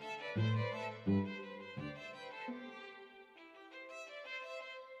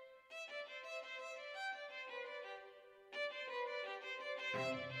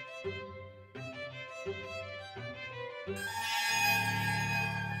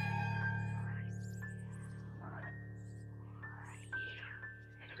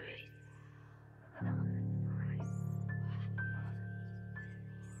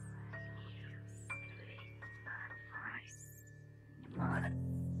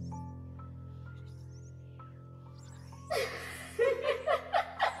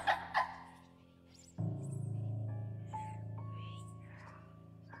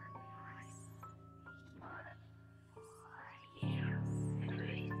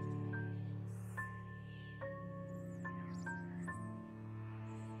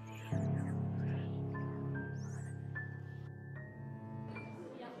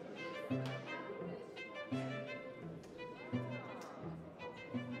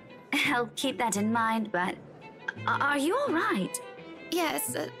 I'll keep that in mind, but are you all right?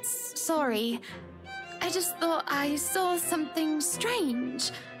 Yes, sorry. I just thought I saw something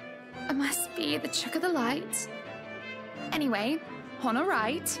strange. It must be the trick of the light. Anyway, on a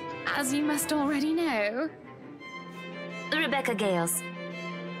right, as you must already know. Rebecca Gales.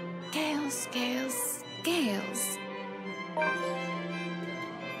 Gales.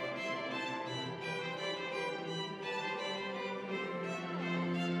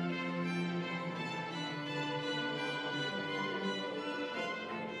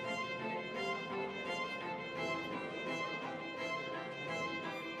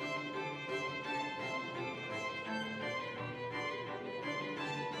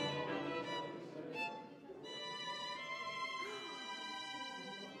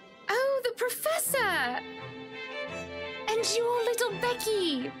 Oh, the professor! And your little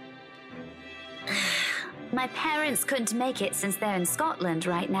Becky! My parents couldn't make it since they're in Scotland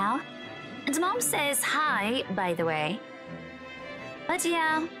right now. And Mom says hi, by the way. But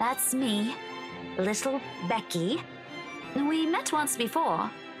yeah, that's me. Little Becky. We met once before.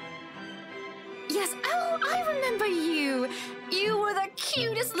 Yes, oh, I remember you! You were the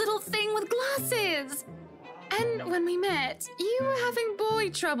cutest little thing with glasses! And when we met, you were having boy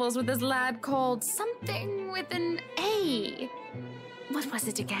troubles with this lad called something with an A. What was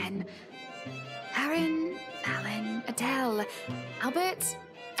it again? Aaron, Alan, Adele, Albert,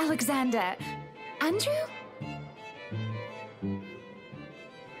 Alexander, Andrew?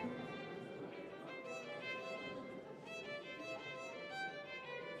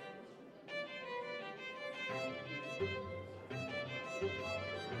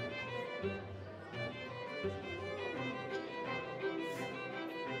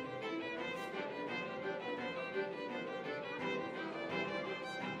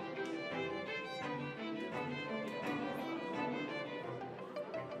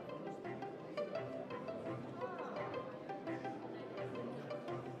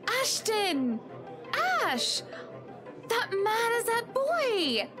 Ashton! Ash! That man is that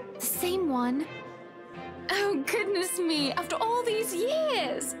boy! The same one. Oh, goodness me, after all these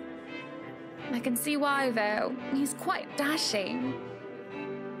years! I can see why, though. He's quite dashing.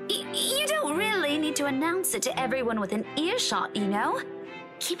 You don't really need to announce it to everyone with an earshot, you know?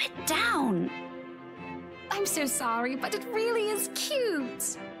 Keep it down. I'm so sorry, but it really is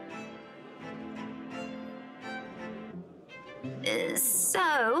cute.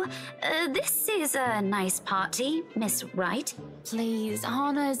 This is a nice party, Miss Wright. Please,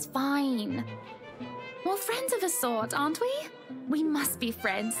 Anna's fine. We're friends of a sort, aren't we? We must be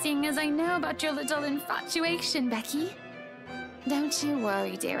friends, seeing as I know about your little infatuation, Becky. Don't you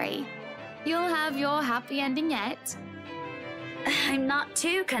worry, dearie. You'll have your happy ending yet. I'm not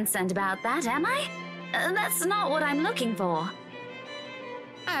too concerned about that, am I? That's not what I'm looking for.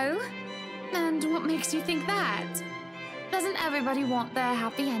 Oh? And what makes you think that? Doesn't everybody want their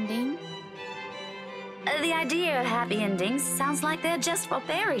happy ending? The idea of happy endings sounds like they're just for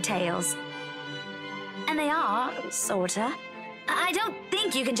fairy tales. And they are, sorta. I don't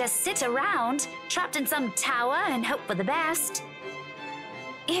think you can just sit around, trapped in some tower and hope for the best.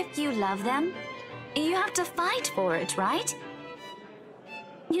 If you love them, you have to fight for it, right?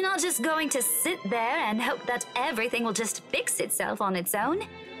 You're not just going to sit there and hope that everything will just fix itself on its own.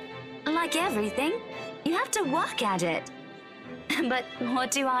 Like everything, you have to work at it. But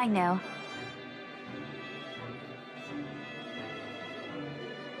what do I know?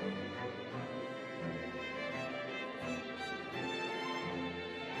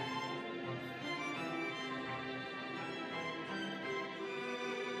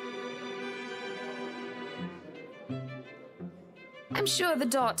 I'm sure the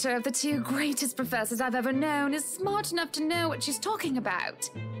daughter of the two greatest professors I've ever known is smart enough to know what she's talking about.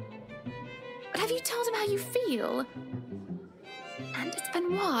 But have you told him how you feel? And it's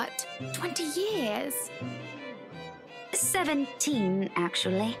been what, 20 years? 17,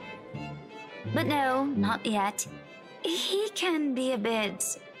 actually. But no, not yet. He can be a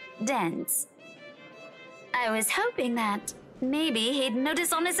bit dense. I was hoping that maybe he'd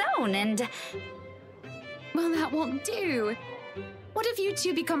notice on his own and... Well, that won't do. What if you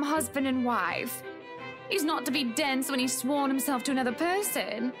two become husband and wife? He's not to be dense when he's sworn himself to another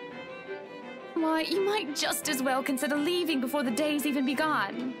person. Why, you might just as well consider leaving before the day's even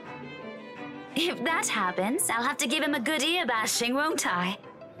begun. If that happens, I'll have to give him a good ear bashing, won't I?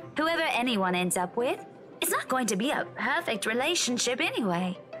 Whoever anyone ends up with, it's not going to be a perfect relationship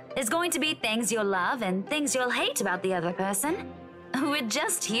anyway. There's going to be things you'll love and things you'll hate about the other person. We're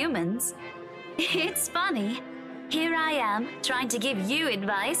just humans. It's funny. Here I am, trying to give you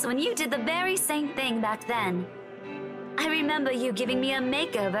advice when you did the very same thing back then. I remember you giving me a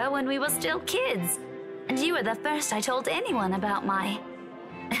makeover when we were still kids, and you were the first I told anyone about my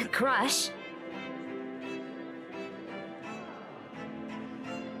crush.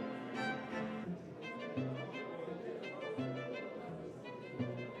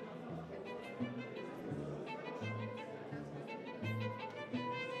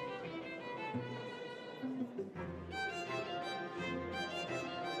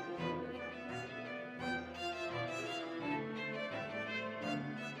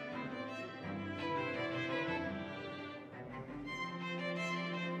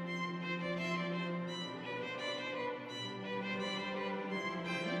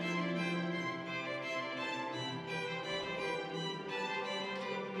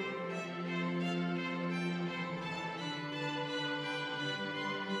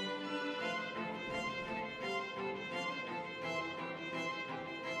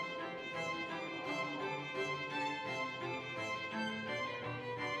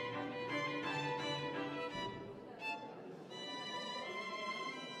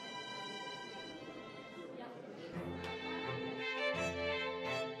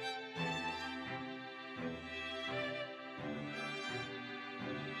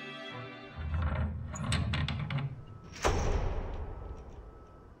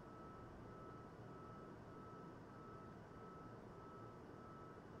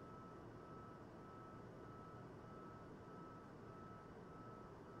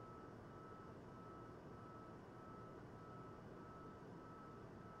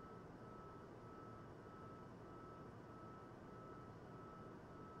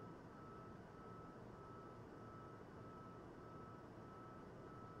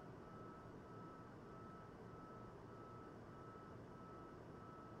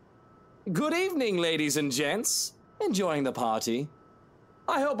 Good evening, ladies and gents. Enjoying the party?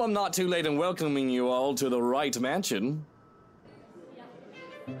 I hope I'm not too late in welcoming you all to the right mansion.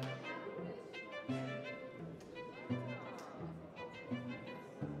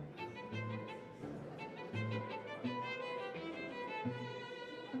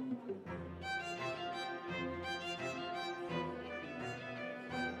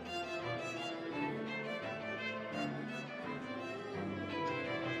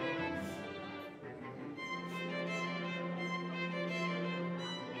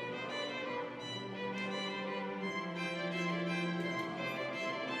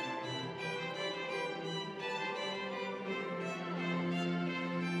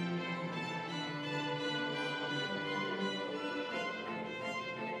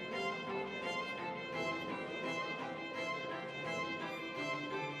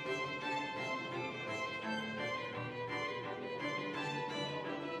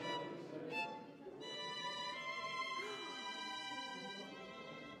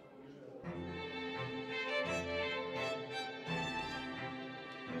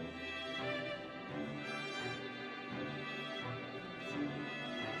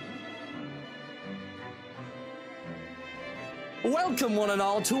 Welcome one and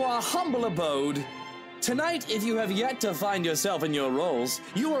all to our humble abode. Tonight, if you have yet to find yourself in your roles,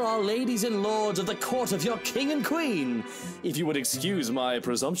 you are all ladies and lords of the court of your king and queen, if you would excuse my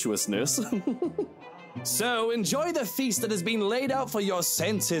presumptuousness. So, enjoy the feast that has been laid out for your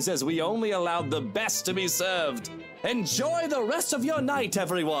senses as we only allowed the best to be served. Enjoy the rest of your night,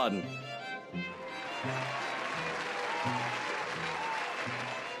 everyone!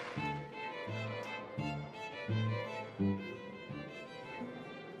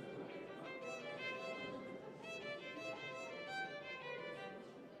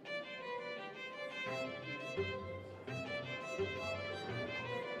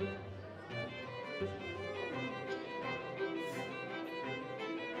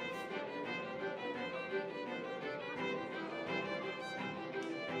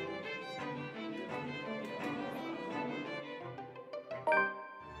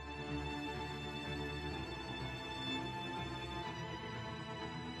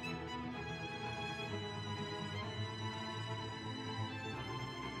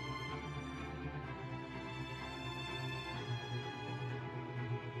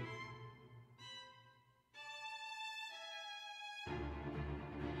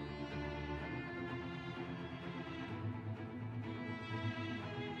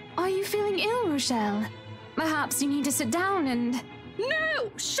 Are you feeling ill, Rochelle? Perhaps you need to sit down and...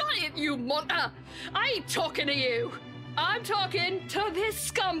 No! Shut it, you munter! I ain't talking to you! I'm talking to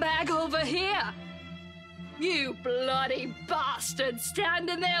this scumbag over here! You bloody bastard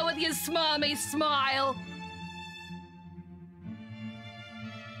standing there with your smarmy smile!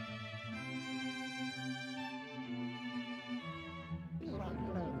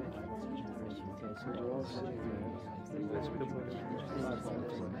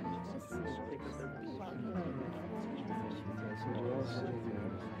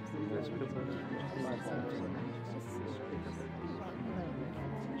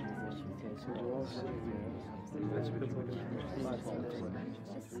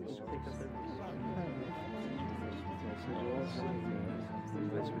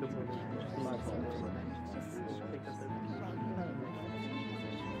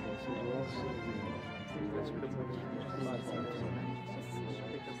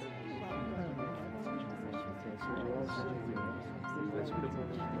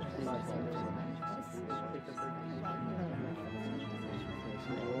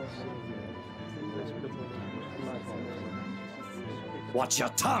 Watch your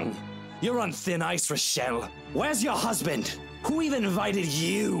tongue! You're on thin ice, Rochelle. Where's your husband? Who even invited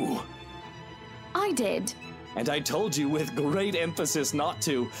you? I did. And I told you with great emphasis not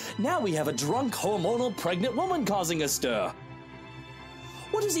to. Now we have a drunk, hormonal, pregnant woman causing a stir.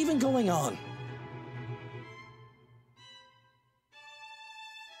 What is even going on?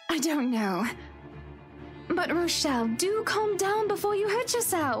 I don't know. But Rochelle, do calm down before you hurt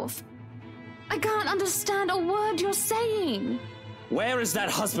yourself. I can't understand a word you're saying. Where is that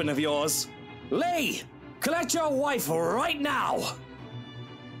husband of yours? Lee! Collect your wife right now!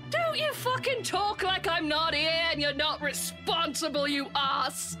 Don't you fucking talk like I'm not here and you're not responsible, you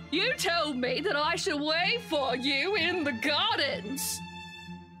ass! You told me that I should wait for you in the gardens!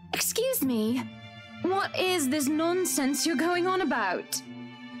 Excuse me? What is this nonsense you're going on about?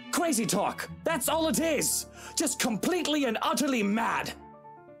 Crazy talk! That's all it is! Just completely and utterly mad!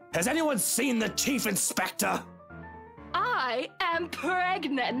 Has anyone seen the Chief Inspector? I am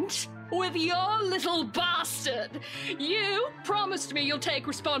pregnant with your little bastard. You promised me you'll take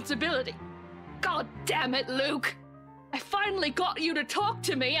responsibility. God damn it, Luke. I finally got you to talk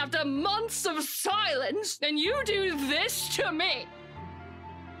to me after months of silence, and you do this to me.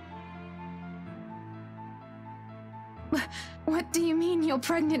 What do you mean you're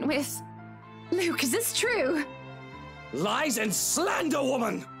pregnant with? Luke, is this true? Lies and slander,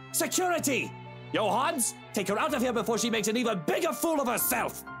 woman! Security! Johans, take her out of here before she makes an even bigger fool of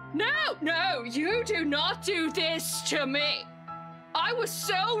herself! No, you do not do this to me. I was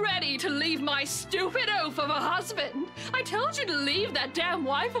so ready to leave my stupid oaf of a husband. I told you to leave that damn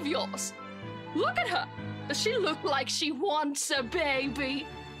wife of yours. Look at her. Does she look like she wants a baby?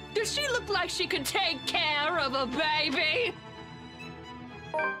 Does she look like she could take care of a baby?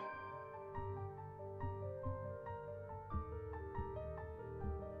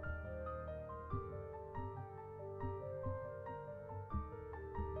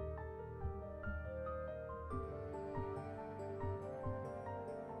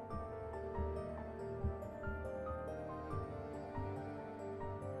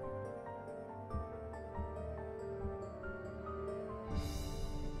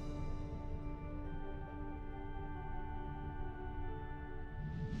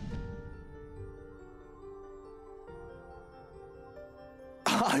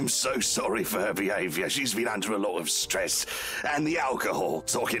 I'm so sorry for her behaviour. She's been under a lot of stress. And the alcohol.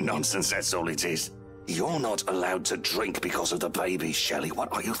 Talking nonsense, that's all it is. You're not allowed to drink because of the baby, Shelley.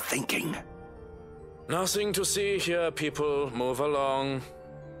 What are you thinking? Nothing to see here, people. Move along.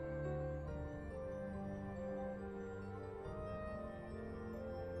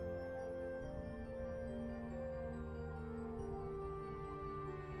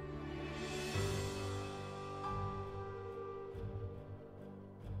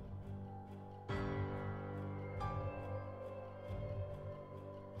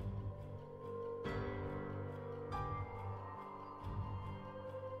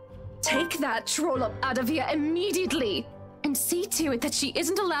 Take that trollop out of here immediately! And see to it that she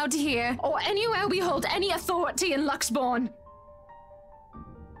isn't allowed here or anywhere we hold any authority in Luxbourne!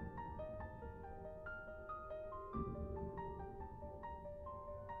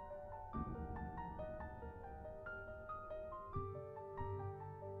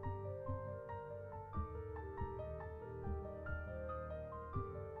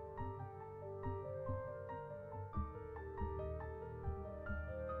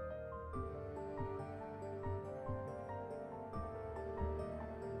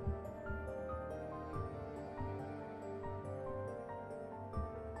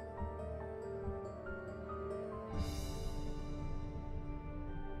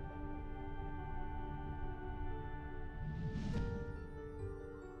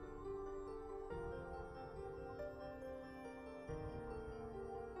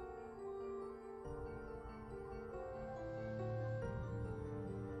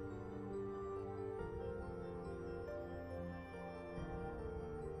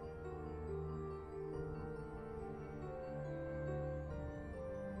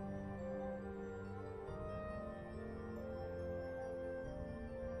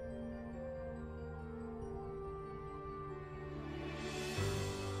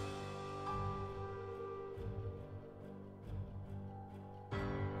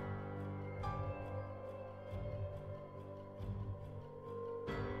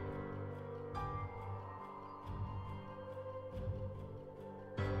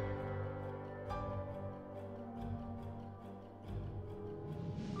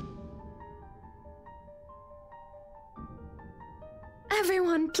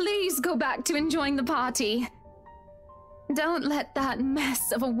 Everyone, please go back to enjoying the party. Don't let that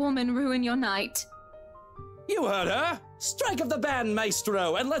mess of a woman ruin your night. You heard her! Strike up the band,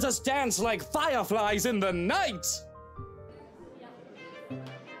 maestro, and let us dance like fireflies in the night!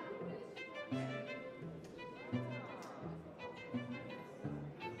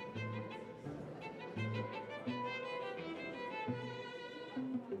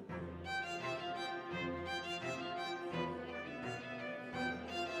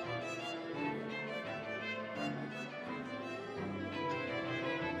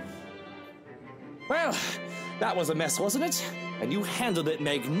 Well, that was a mess, wasn't it? And you handled it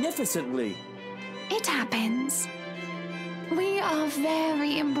magnificently. It happens. We are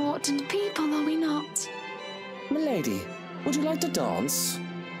very important people, are we not? Milady, would you like to dance?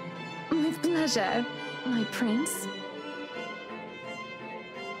 With pleasure, my prince.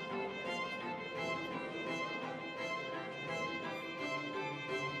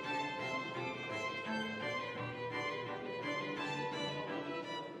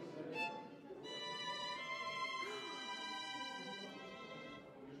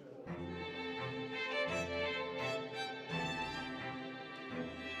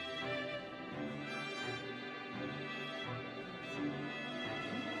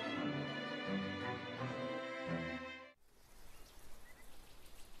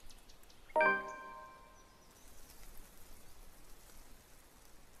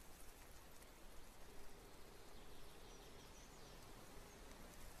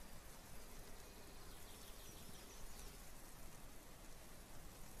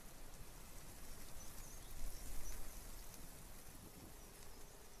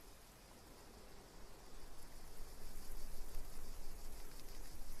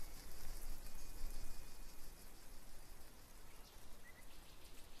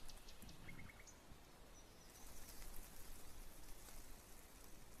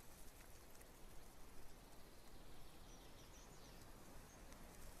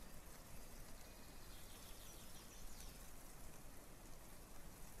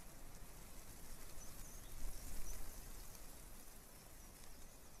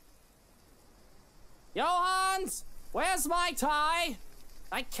 Johans! Where's my tie?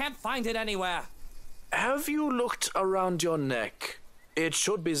 I can't find it anywhere. Have you looked around your neck? It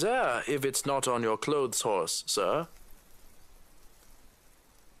should be there if it's not on your clothes horse, sir.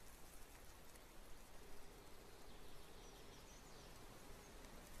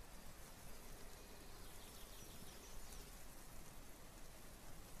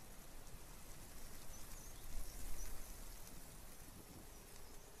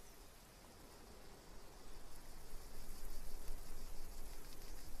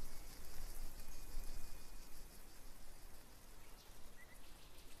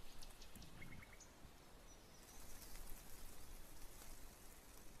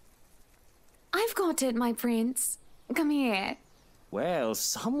 I've got it, my prince. Come here. Well,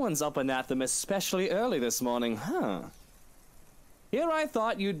 someone's up and at them especially early this morning, huh? Here I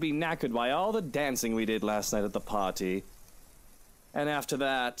thought you'd be knackered by all the dancing we did last night at the party. And after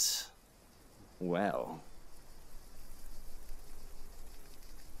that, well...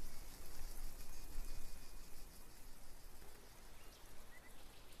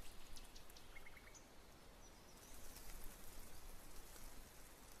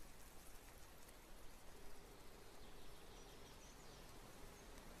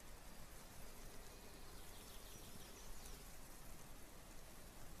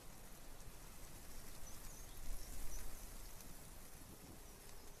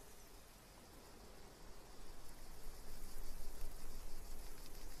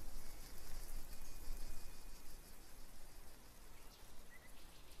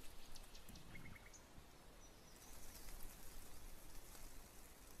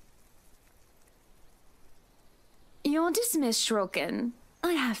 You're dismissed, Shroken.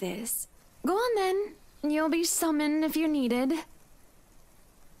 I have this. Go on then. You'll be summoned if you're needed.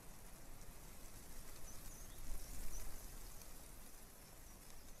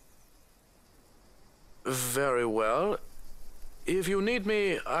 Very well. If you need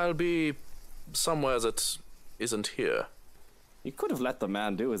me, I'll be somewhere that isn't here. You could have let the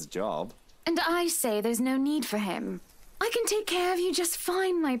man do his job. And I say there's no need for him. I can take care of you just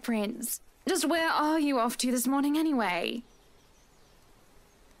fine, my prince. Just where are you off to this morning anyway?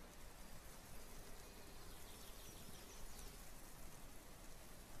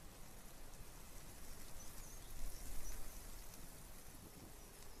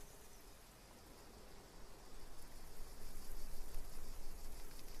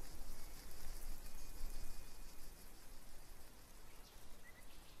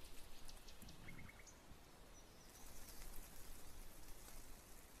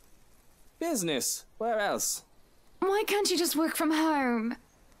 Business. Where else? Why can't you just work from home?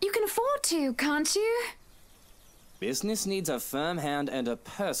 You can afford to, can't you? Business needs a firm hand and a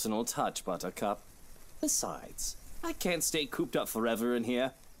personal touch, Buttercup. Besides, I can't stay cooped up forever in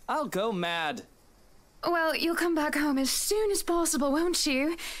here. I'll go mad. Well, you'll come back home as soon as possible, won't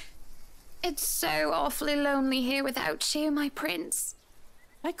you? It's so awfully lonely here without you, my prince.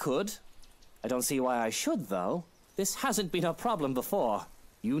 I could. I don't see why I should, though. This hasn't been a problem before.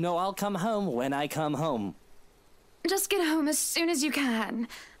 You know I'll come home when I come home. Just get home as soon as you can.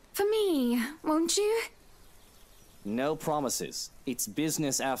 For me, won't you? No promises. It's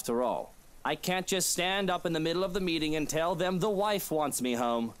business after all. I can't just stand up in the middle of the meeting and tell them the wife wants me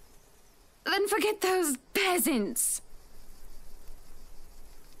home. Then forget those peasants.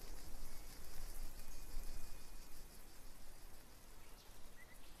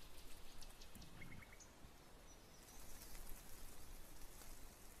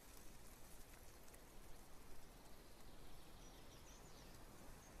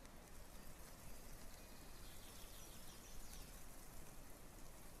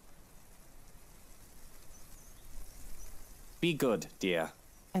 Be good, dear,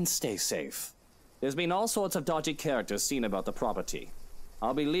 and stay safe. There's been all sorts of dodgy characters seen about the property.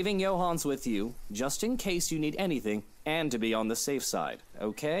 I'll be leaving Johans with you, just in case you need anything, and to be on the safe side,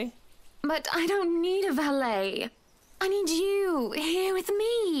 okay? But I don't need a valet. I need you here with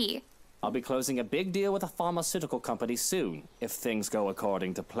me. I'll be closing a big deal with a pharmaceutical company soon, if things go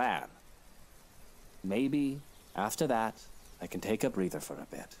according to plan. Maybe, after that, I can take a breather for a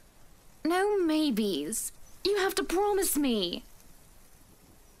bit. No maybes. You have to promise me.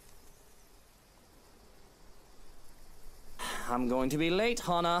 I'm going to be late,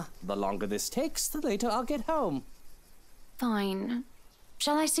 Hana. The longer this takes, the later I'll get home. Fine.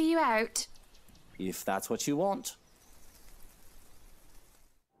 Shall I see you out? If that's what you want.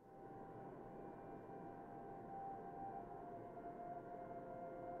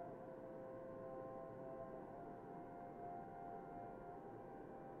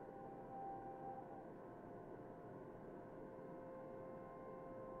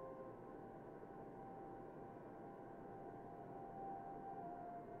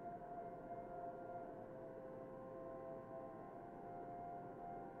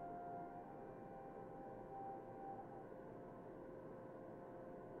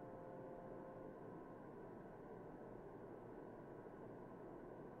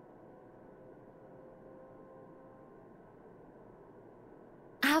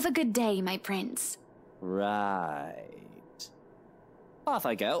 Have a good day, my prince. Right. Off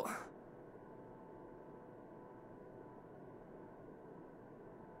I go.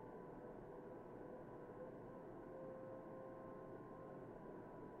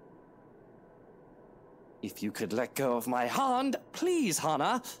 If you could let go of my hand, please,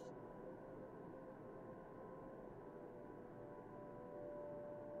 Hana.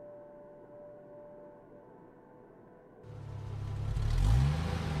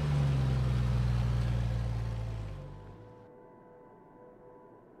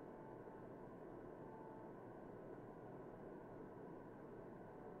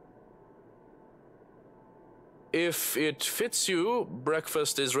 If it fits you,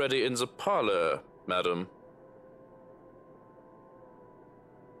 breakfast is ready in the parlor, madam.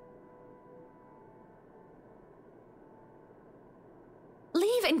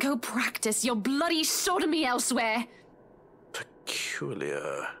 Leave and go practice your bloody sodomy elsewhere.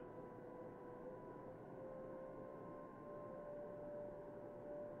 Peculiar.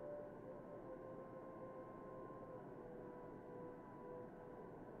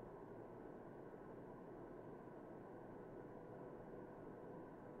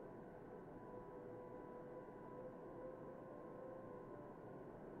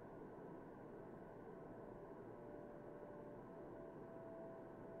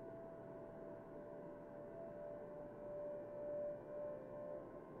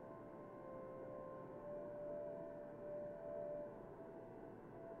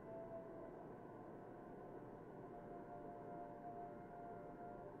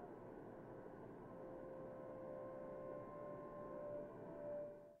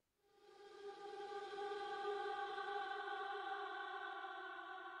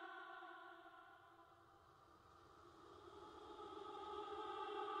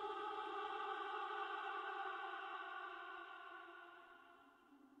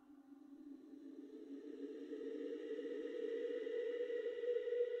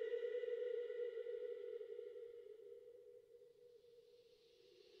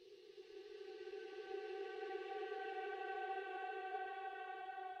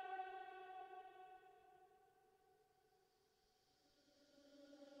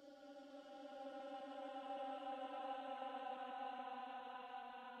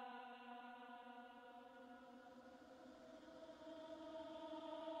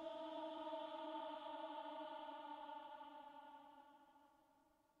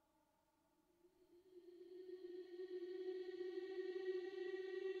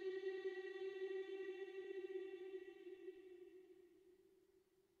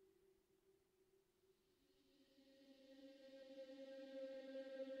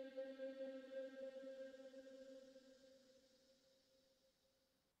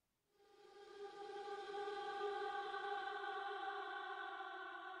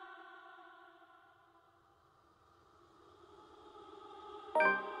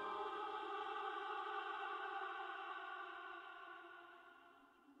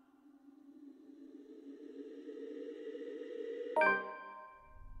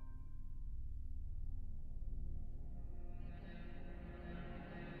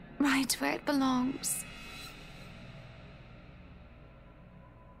 right where it belongs.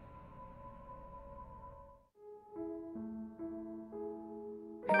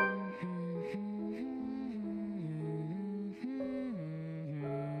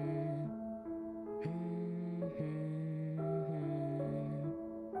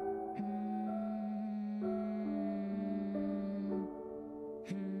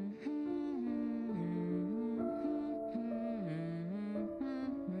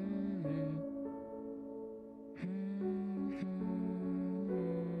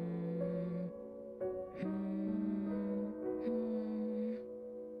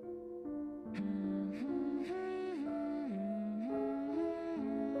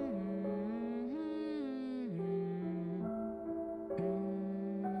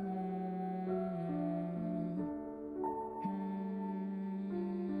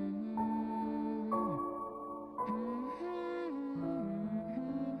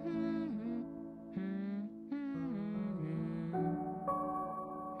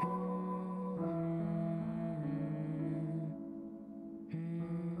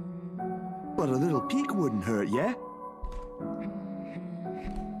 But a little peek wouldn't hurt, yeah?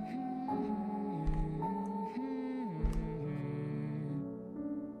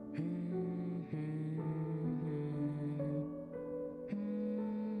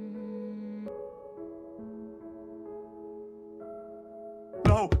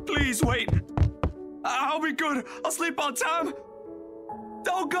 No, please wait. I'll be good. I'll sleep on time.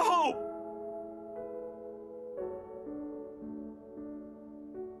 Don't go!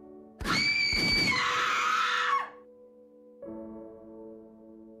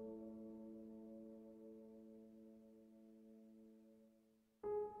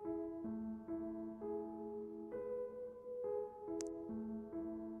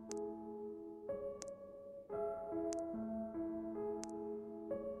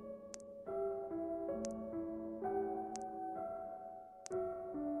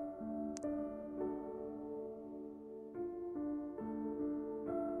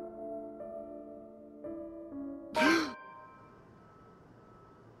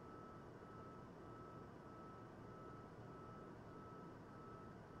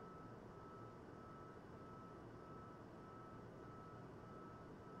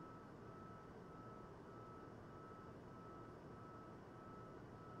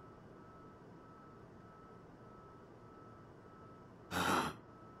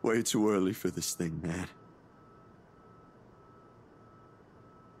 Way too early for this thing, man.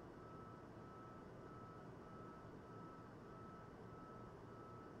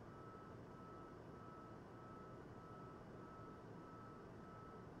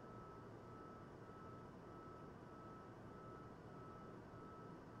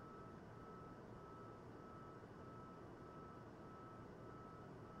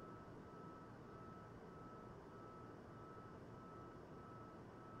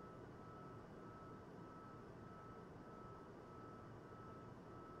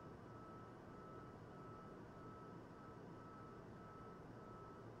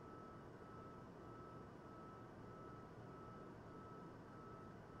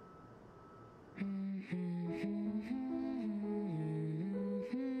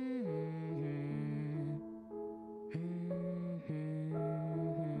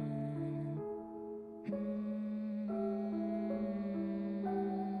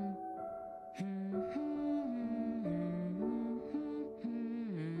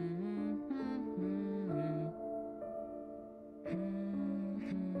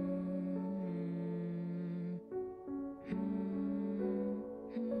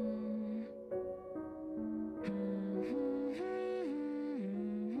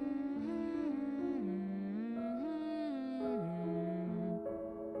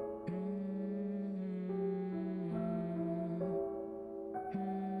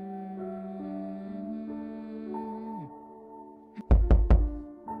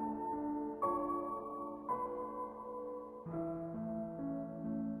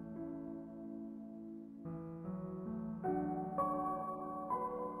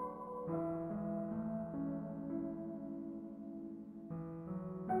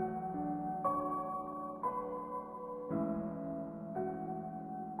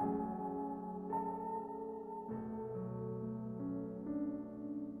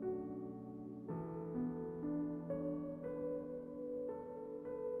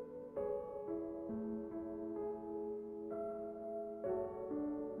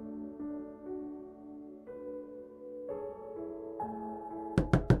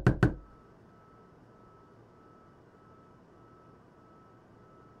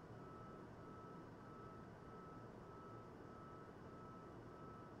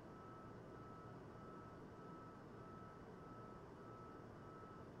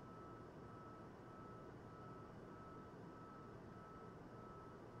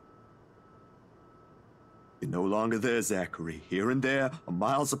 You're no longer there, Zachary. Here and there are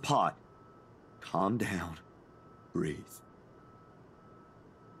miles apart. Calm down. Breathe.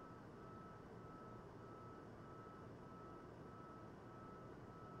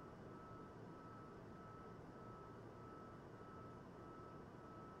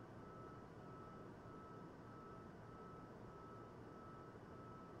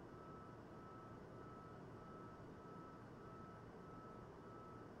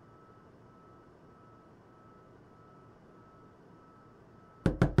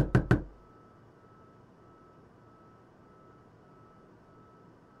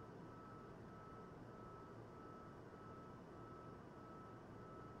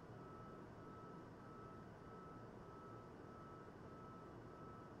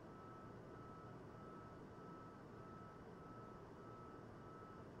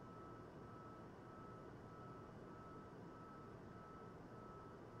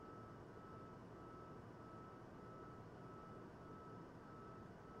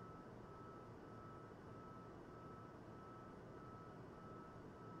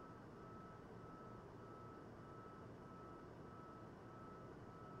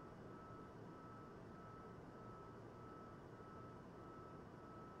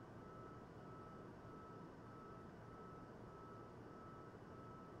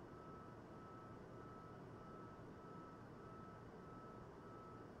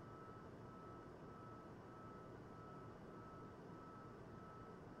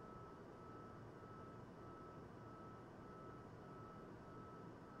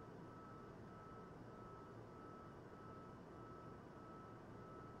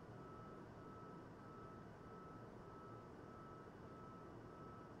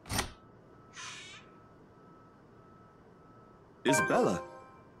 Isabella,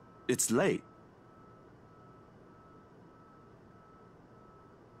 it's late.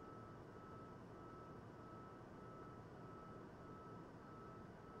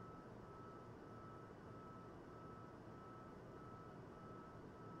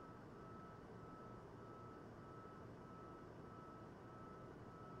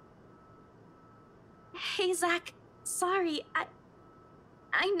 Hey, Zach. Sorry,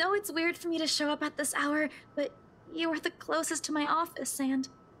 I know it's weird for me to show up at this hour, but you are the closest to my office, and...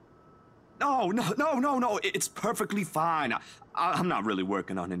 No, no. It's perfectly fine. I'm not really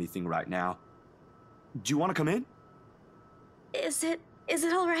working on anything right now. Do you want to come in? Is it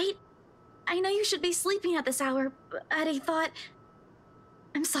all right? I know you should be sleeping at this hour, but I thought...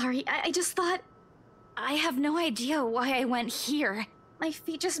 I'm sorry, I just thought... I have no idea why I went here. My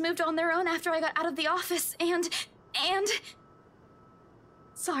feet just moved on their own after I got out of the office, and...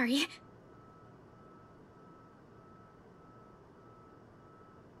 Sorry.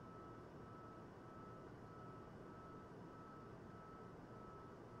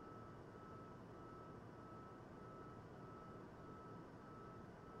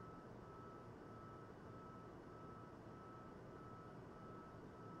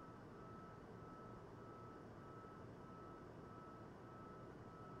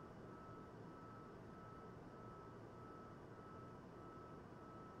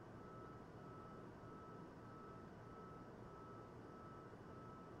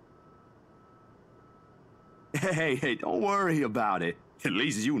 Hey, don't worry about it. At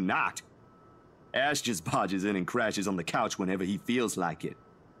least you not. Ash just barges in and crashes on the couch whenever he feels like it.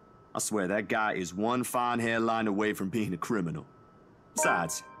 I swear that guy is one fine hairline away from being a criminal.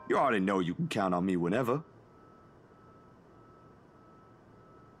 Besides, you already know you can count on me whenever.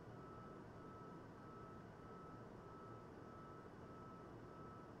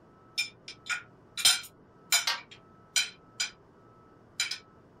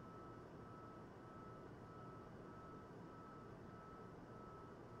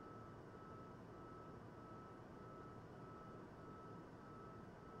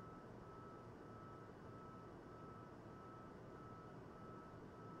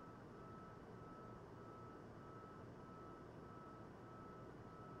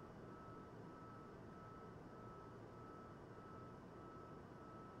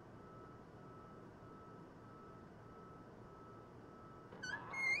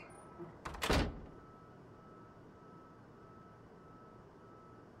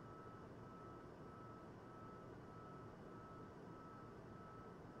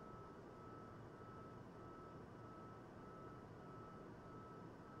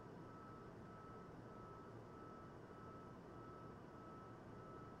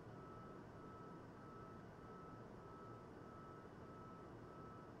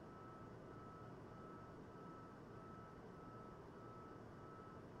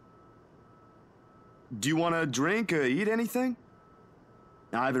 Do you want to drink or eat anything?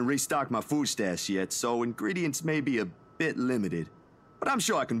 I haven't restocked my food stash yet, so ingredients may be a bit limited. But I'm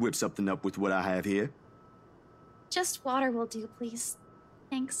sure I can whip something up with what I have here. Just water will do, please.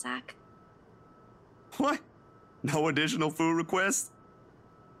 Thanks, Zach. What? No additional food requests?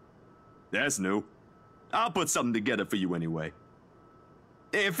 That's new. I'll put something together for you anyway.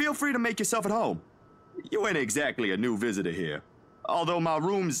 Hey, feel free to make yourself at home. You ain't exactly a new visitor here. Although my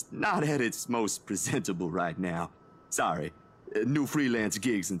room's not at its most presentable right now. Sorry. New freelance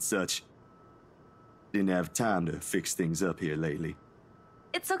gigs and such. Didn't have time to fix things up here lately.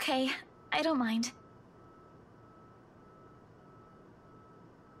 It's okay. I don't mind.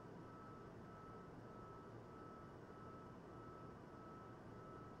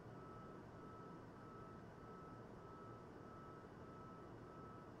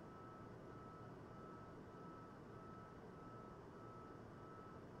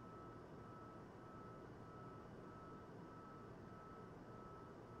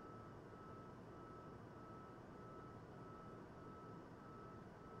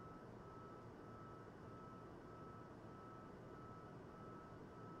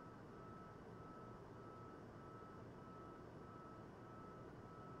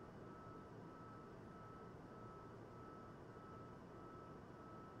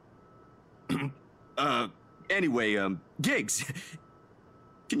 Anyway, gigs.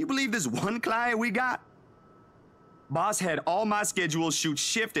 Can you believe this one client we got? Boss had all my schedule shoots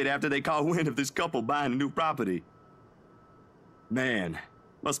shifted after they caught wind of this couple buying a new property. Man,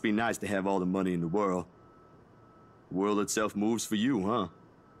 must be nice to have all the money in the world. The world itself moves for you, huh?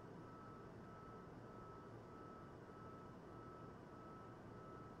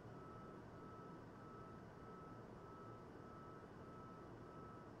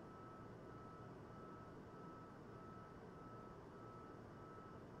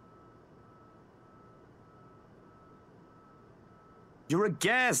 You're a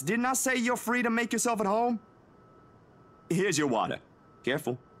guest. Didn't I say you're free to make yourself at home? Here's your water.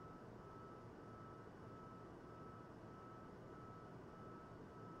 Careful.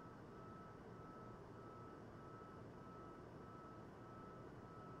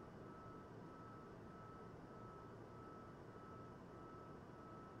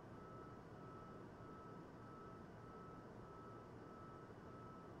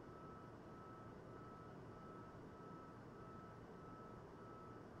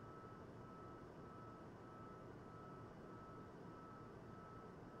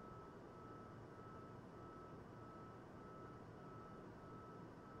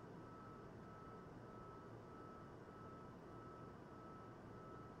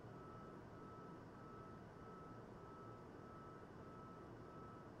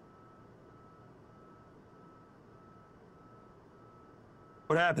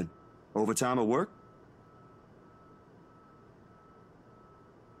 What happened? Overtime at work?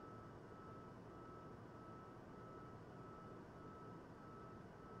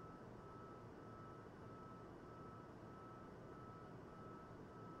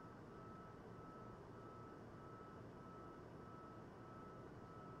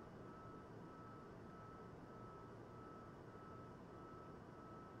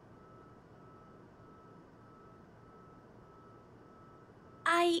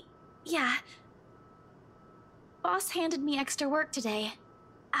 Yeah. Boss handed me extra work today.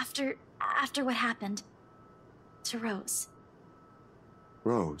 After what happened. To Rose.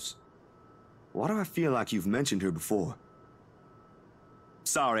 Rose? Why do I feel like you've mentioned her before?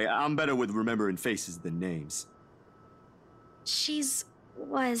 Sorry, I'm better with remembering faces than names. She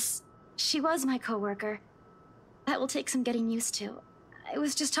was my coworker. That will take some getting used to. I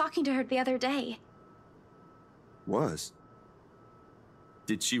was just talking to her the other day. Was?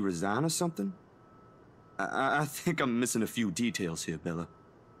 Did she resign or something? I think I'm missing a few details here, Bella.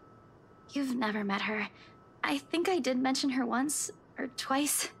 You've never met her. I think I did mention her once, or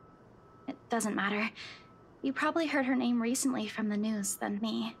twice. It doesn't matter. You probably heard her name recently from the news than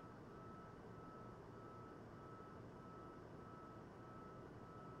me.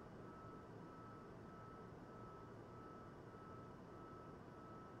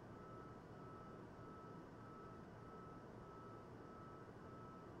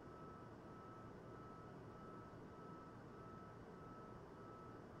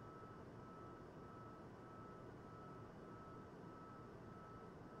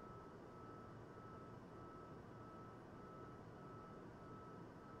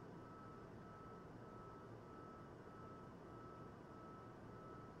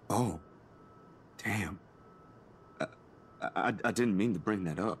 Oh, damn. I didn't mean to bring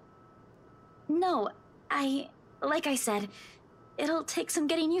that up. No, like I said, it'll take some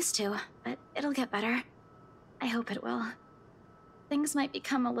getting used to, but it'll get better. I hope it will. Things might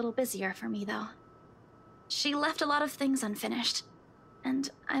become a little busier for me, though. She left a lot of things unfinished, and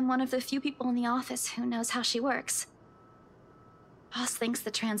I'm one of the few people in the office who knows how she works. Boss thinks the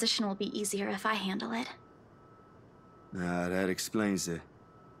transition will be easier if I handle it. That explains it.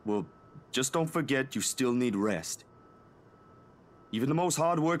 Well, just don't forget you still need rest. Even the most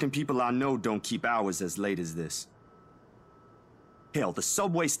hard-working people I know don't keep hours as late as this. Hell, the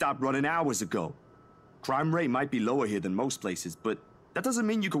subway stopped running hours ago. Crime rate might be lower here than most places, but that doesn't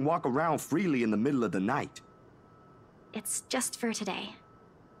mean you can walk around freely in the middle of the night. It's just for today.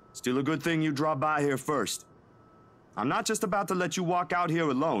 Still a good thing you dropped by here first. I'm not just about to let you walk out here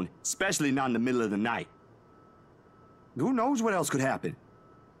alone, especially not in the middle of the night. Who knows what else could happen?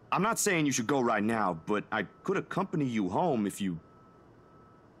 I'm not saying you should go right now, but I could accompany you home if you...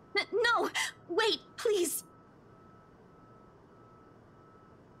 No! Wait, please!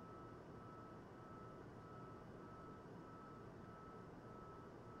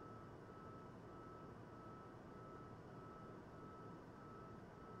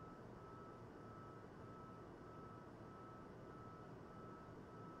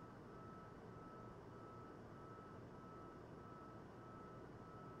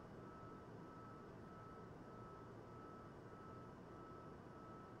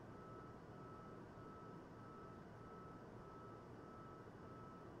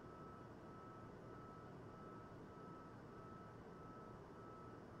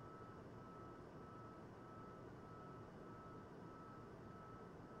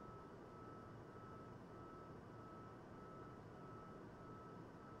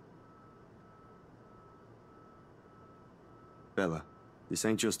 Bella, this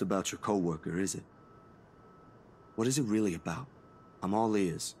ain't just about your coworker, is it? What is it really about? I'm all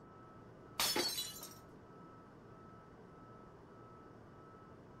ears.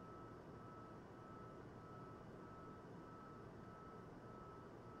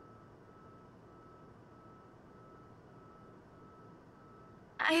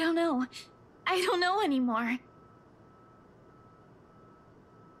 I don't know. I don't know anymore.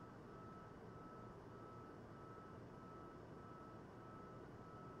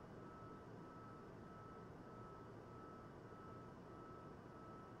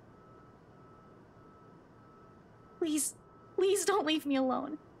 Please don't leave me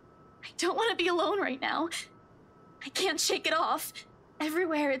alone. I don't want to be alone right now. I can't shake it off.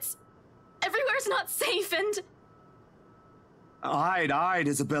 Everywhere's not safe and... All right,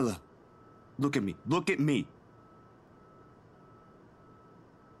 Isabella. Look at me, look at me.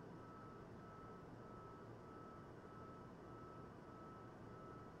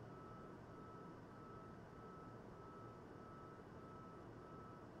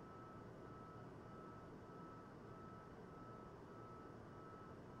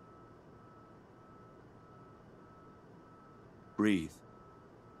 Breathe.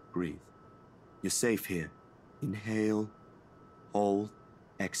 Breathe. You're safe here. Inhale, hold,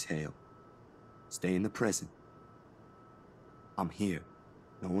 exhale. Stay in the present. I'm here.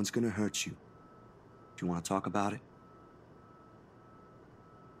 No one's gonna hurt you. Do you want to talk about it?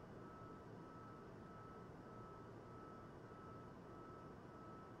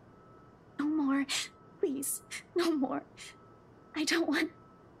 No more. Please. No more. I don't want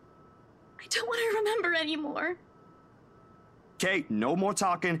to remember anymore. Kate, no more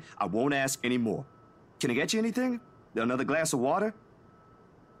talking. I won't ask anymore. Can I get you anything? Another glass of water?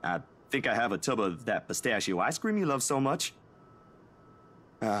 I think I have a tub of that pistachio ice cream you love so much.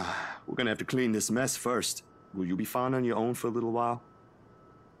 We're gonna have to clean this mess first. Will you be fine on your own for a little while?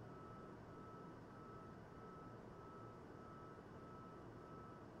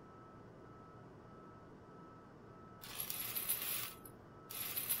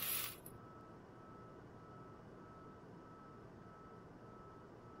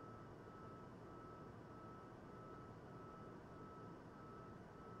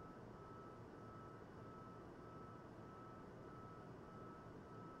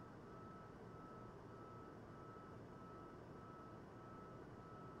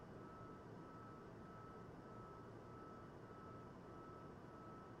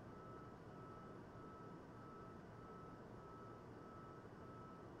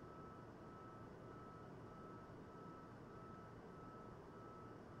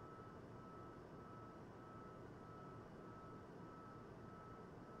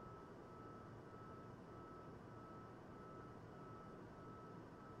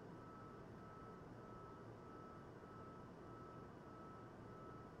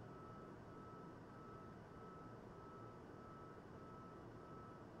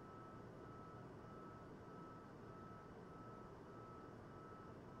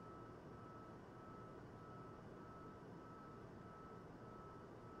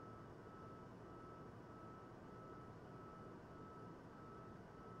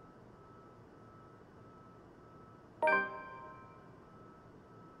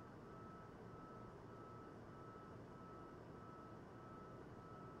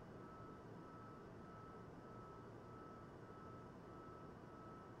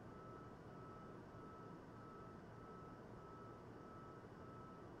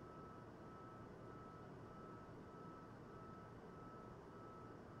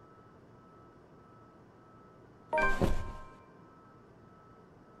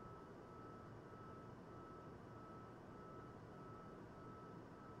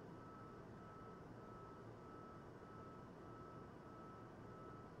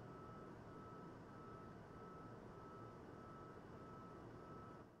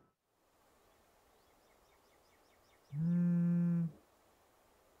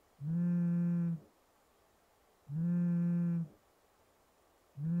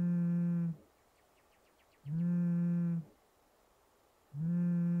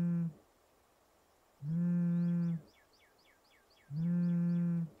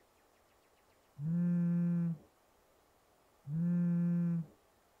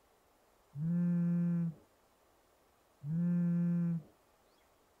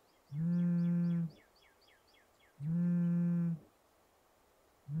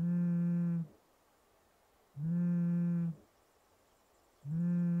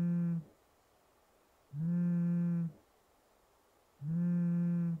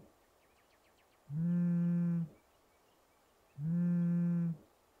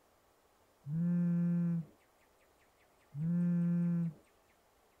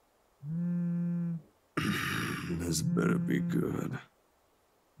 This better be good.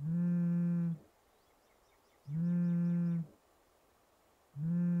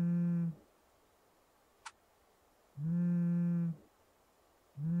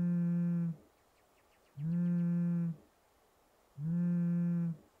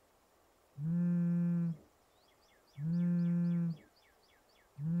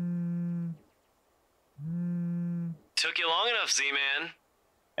 Took you long enough, Z-Man.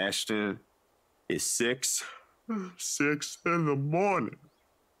 Ashton, it's 6 in the morning.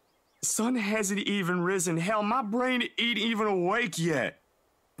 Sun hasn't even risen. Hell, my brain ain't even awake yet.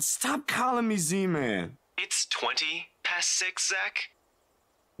 Stop calling me Z-Man. It's 20 past 6, Zach.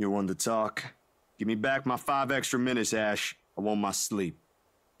 You're one to talk. Give me back my 5 extra minutes, Ash. I want my sleep.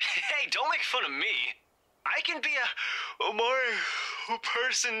 Hey, don't make fun of me. I can be a more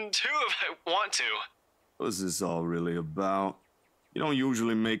person too if I want to. What's this all really about? You don't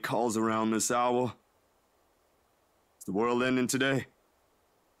usually make calls around this hour. Is the world ending today?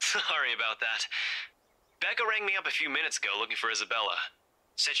 Sorry about that. Becca rang me up a few minutes ago looking for Isabella.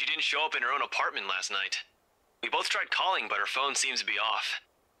 Said she didn't show up in her own apartment last night. We both tried calling, but her phone seems to be off.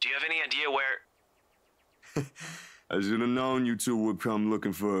 Do you have any idea where... I should have known you two would come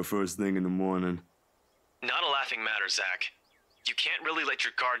looking for her first thing in the morning. Not a laughing matter, Zach. You can't really let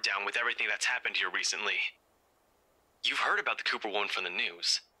your guard down with everything that's happened here recently. You've heard about the Cooper woman from the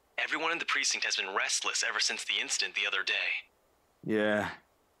news. Everyone in the precinct has been restless ever since the incident the other day. Yeah,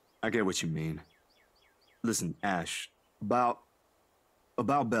 I get what you mean. Listen, Ash, about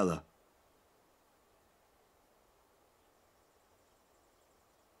Bella.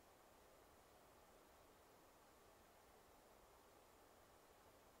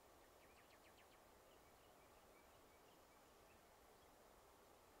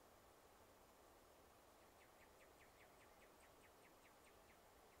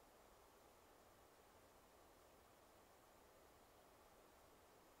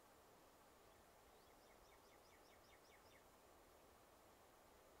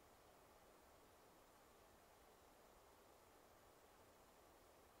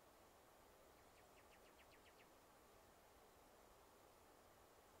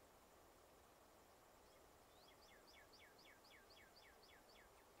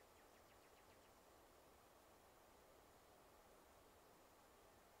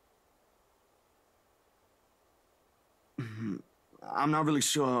 I'm not really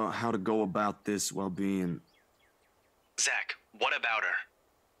sure how to go about this while being... Zach, what about her?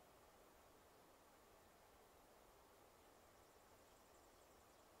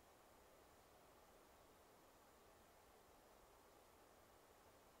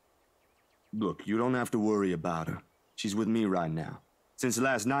 Look, you don't have to worry about her. She's with me right now. Since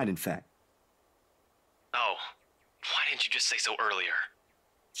last night, in fact. Oh, why didn't you just say so earlier?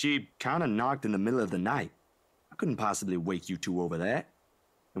 She kinda knocked in the middle of the night. I couldn't possibly wake you two over that.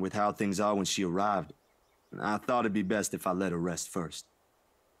 And with how things are when she arrived, I thought it'd be best if I let her rest first.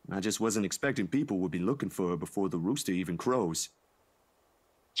 I just wasn't expecting people would be looking for her before the rooster even crows.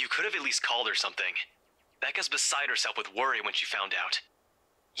 You could have at least called her something. Becca's beside herself with worry when she found out.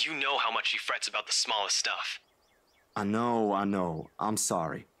 You know how much she frets about the smallest stuff. I know. I'm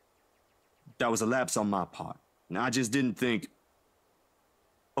sorry. That was a lapse on my part. And I just didn't think...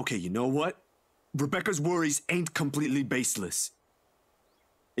 Okay, you know what? Rebecca's worries ain't completely baseless.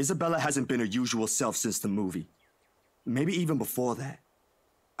 Isabella hasn't been her usual self since the movie. Maybe even before that.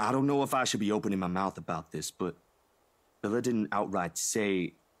 I don't know if I should be opening my mouth about this, but Bella didn't outright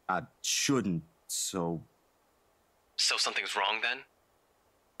say I shouldn't, so... So something's wrong then?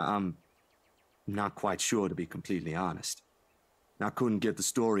 I'm not quite sure, to be completely honest. I couldn't get the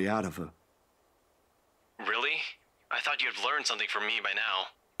story out of her. Really? I thought you'd have learned something from me by now.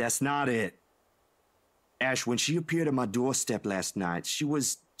 That's not it. Ash, when she appeared at my doorstep last night, she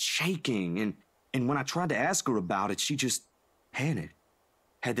was shaking, and when I tried to ask her about it, she just panicked.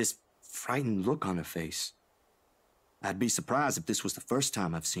 Had this frightened look on her face. I'd be surprised if this was the first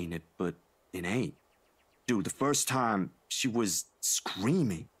time I've seen it, but it ain't. Dude, the first time, she was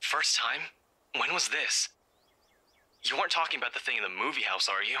screaming. First time? When was this? You weren't talking about the thing in the movie house,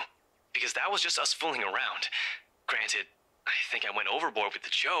 are you? Because that was just us fooling around. Granted, I think I went overboard with the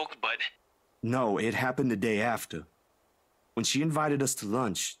joke, but... No, it happened the day after. When she invited us to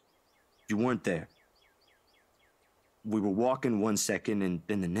lunch, you weren't there. We were walking one second, and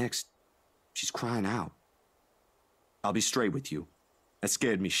then the next, she's crying out. I'll be straight with you. That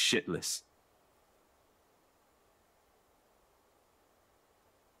scared me shitless.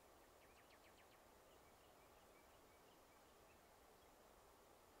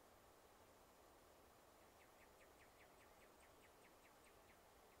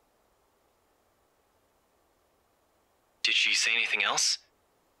 Did she say anything else?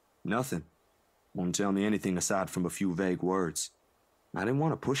 Nothing. Won't tell me anything aside from a few vague words. I didn't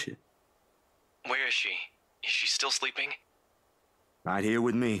want to push it. Where is she? Is she still sleeping? Right here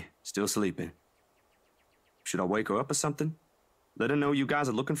with me, still sleeping. Should I wake her up or something? Let her know you guys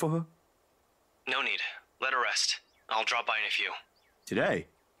are looking for her? No need. Let her rest. I'll drop by in a few. Today?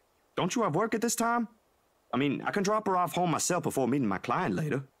 Don't you have work at this time? I mean, I can drop her off home myself before meeting my client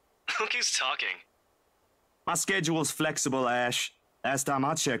later. Look who's talking. My schedule's flexible, Ash. Last time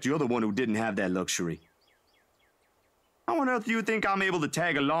I checked, you're the one who didn't have that luxury. How on earth do you think I'm able to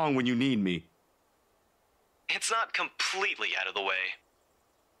tag along when you need me? It's not completely out of the way.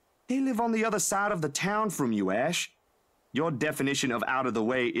 They live on the other side of the town from you, Ash. Your definition of out of the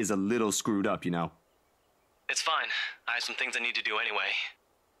way is a little screwed up, you know. It's fine. I have some things I need to do anyway.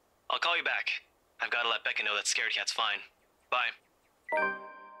 I'll call you back. I've got to let Becca know that Scared Cat's fine. Bye.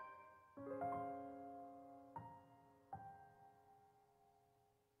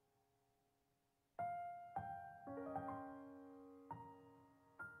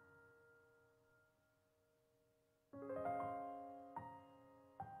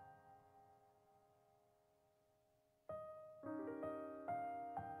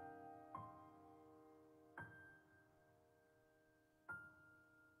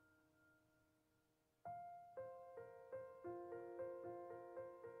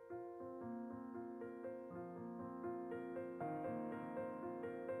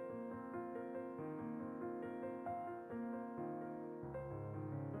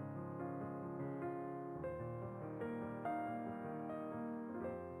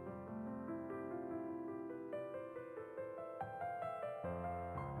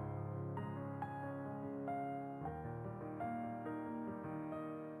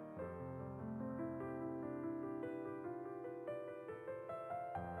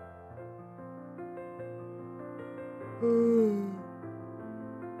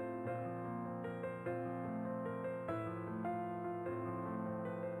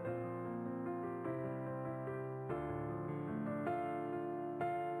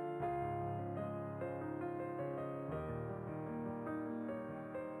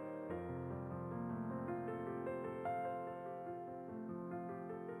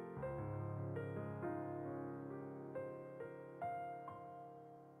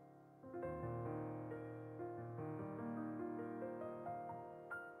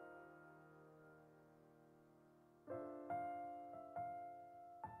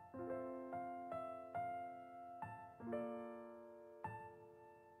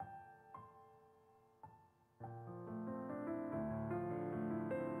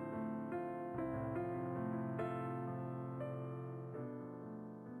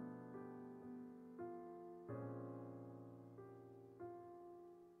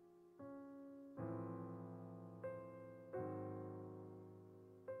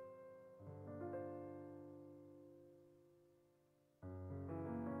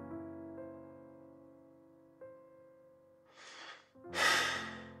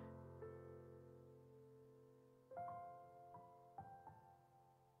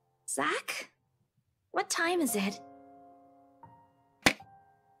 Zach? What time is it?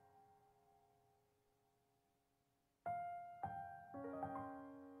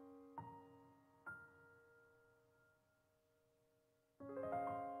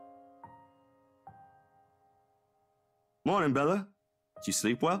 Morning, Bella. Did you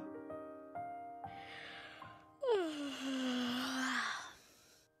sleep well?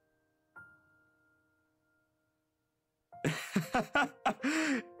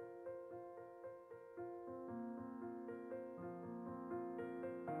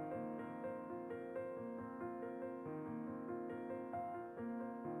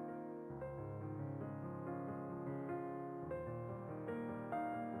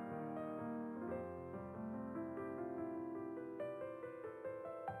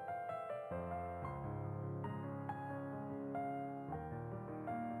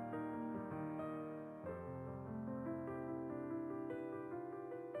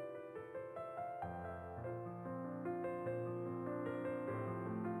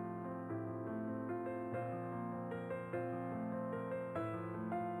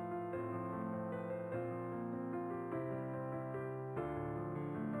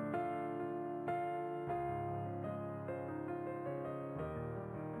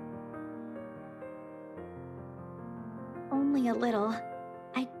 Only a little.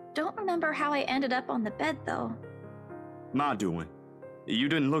 I don't remember how I ended up on the bed, though. My doing. You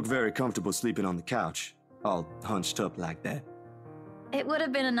didn't look very comfortable sleeping on the couch, all hunched up like that. It would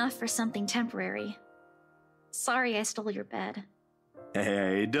have been enough for something temporary. Sorry I stole your bed.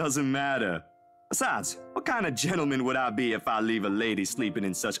 Hey, it doesn't matter. Besides, what kind of gentleman would I be if I leave a lady sleeping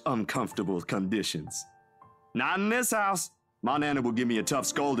in such uncomfortable conditions? Not in this house. My Nana will give me a tough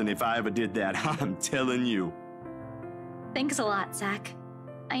scolding if I ever did that, I'm telling you. Thanks a lot, Zach.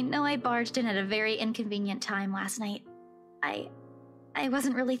 I know I barged in at a very inconvenient time last night. I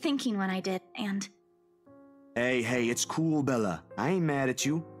wasn't really thinking when I did, and... Hey, it's cool, Bella. I ain't mad at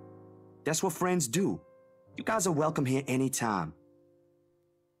you. That's what friends do. You guys are welcome here anytime.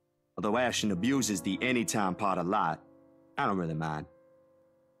 Although Ashton abuses the anytime part a lot, I don't really mind.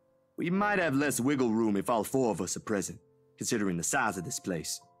 We might have less wiggle room if all four of us are present, considering the size of this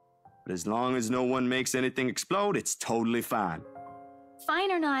place. But as long as no one makes anything explode, it's totally fine.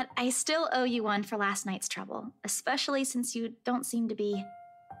 Fine or not, I still owe you one for last night's trouble, especially since you don't seem to be...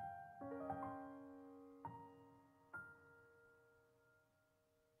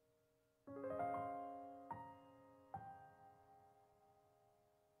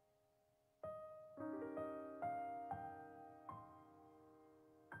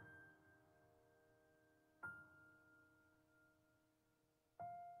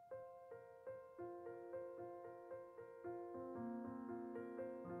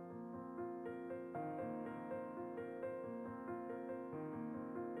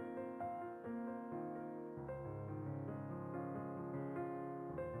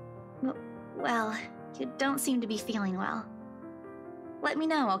 Well, you don't seem to be feeling well. Let me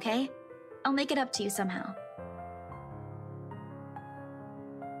know, okay? I'll make it up to you somehow.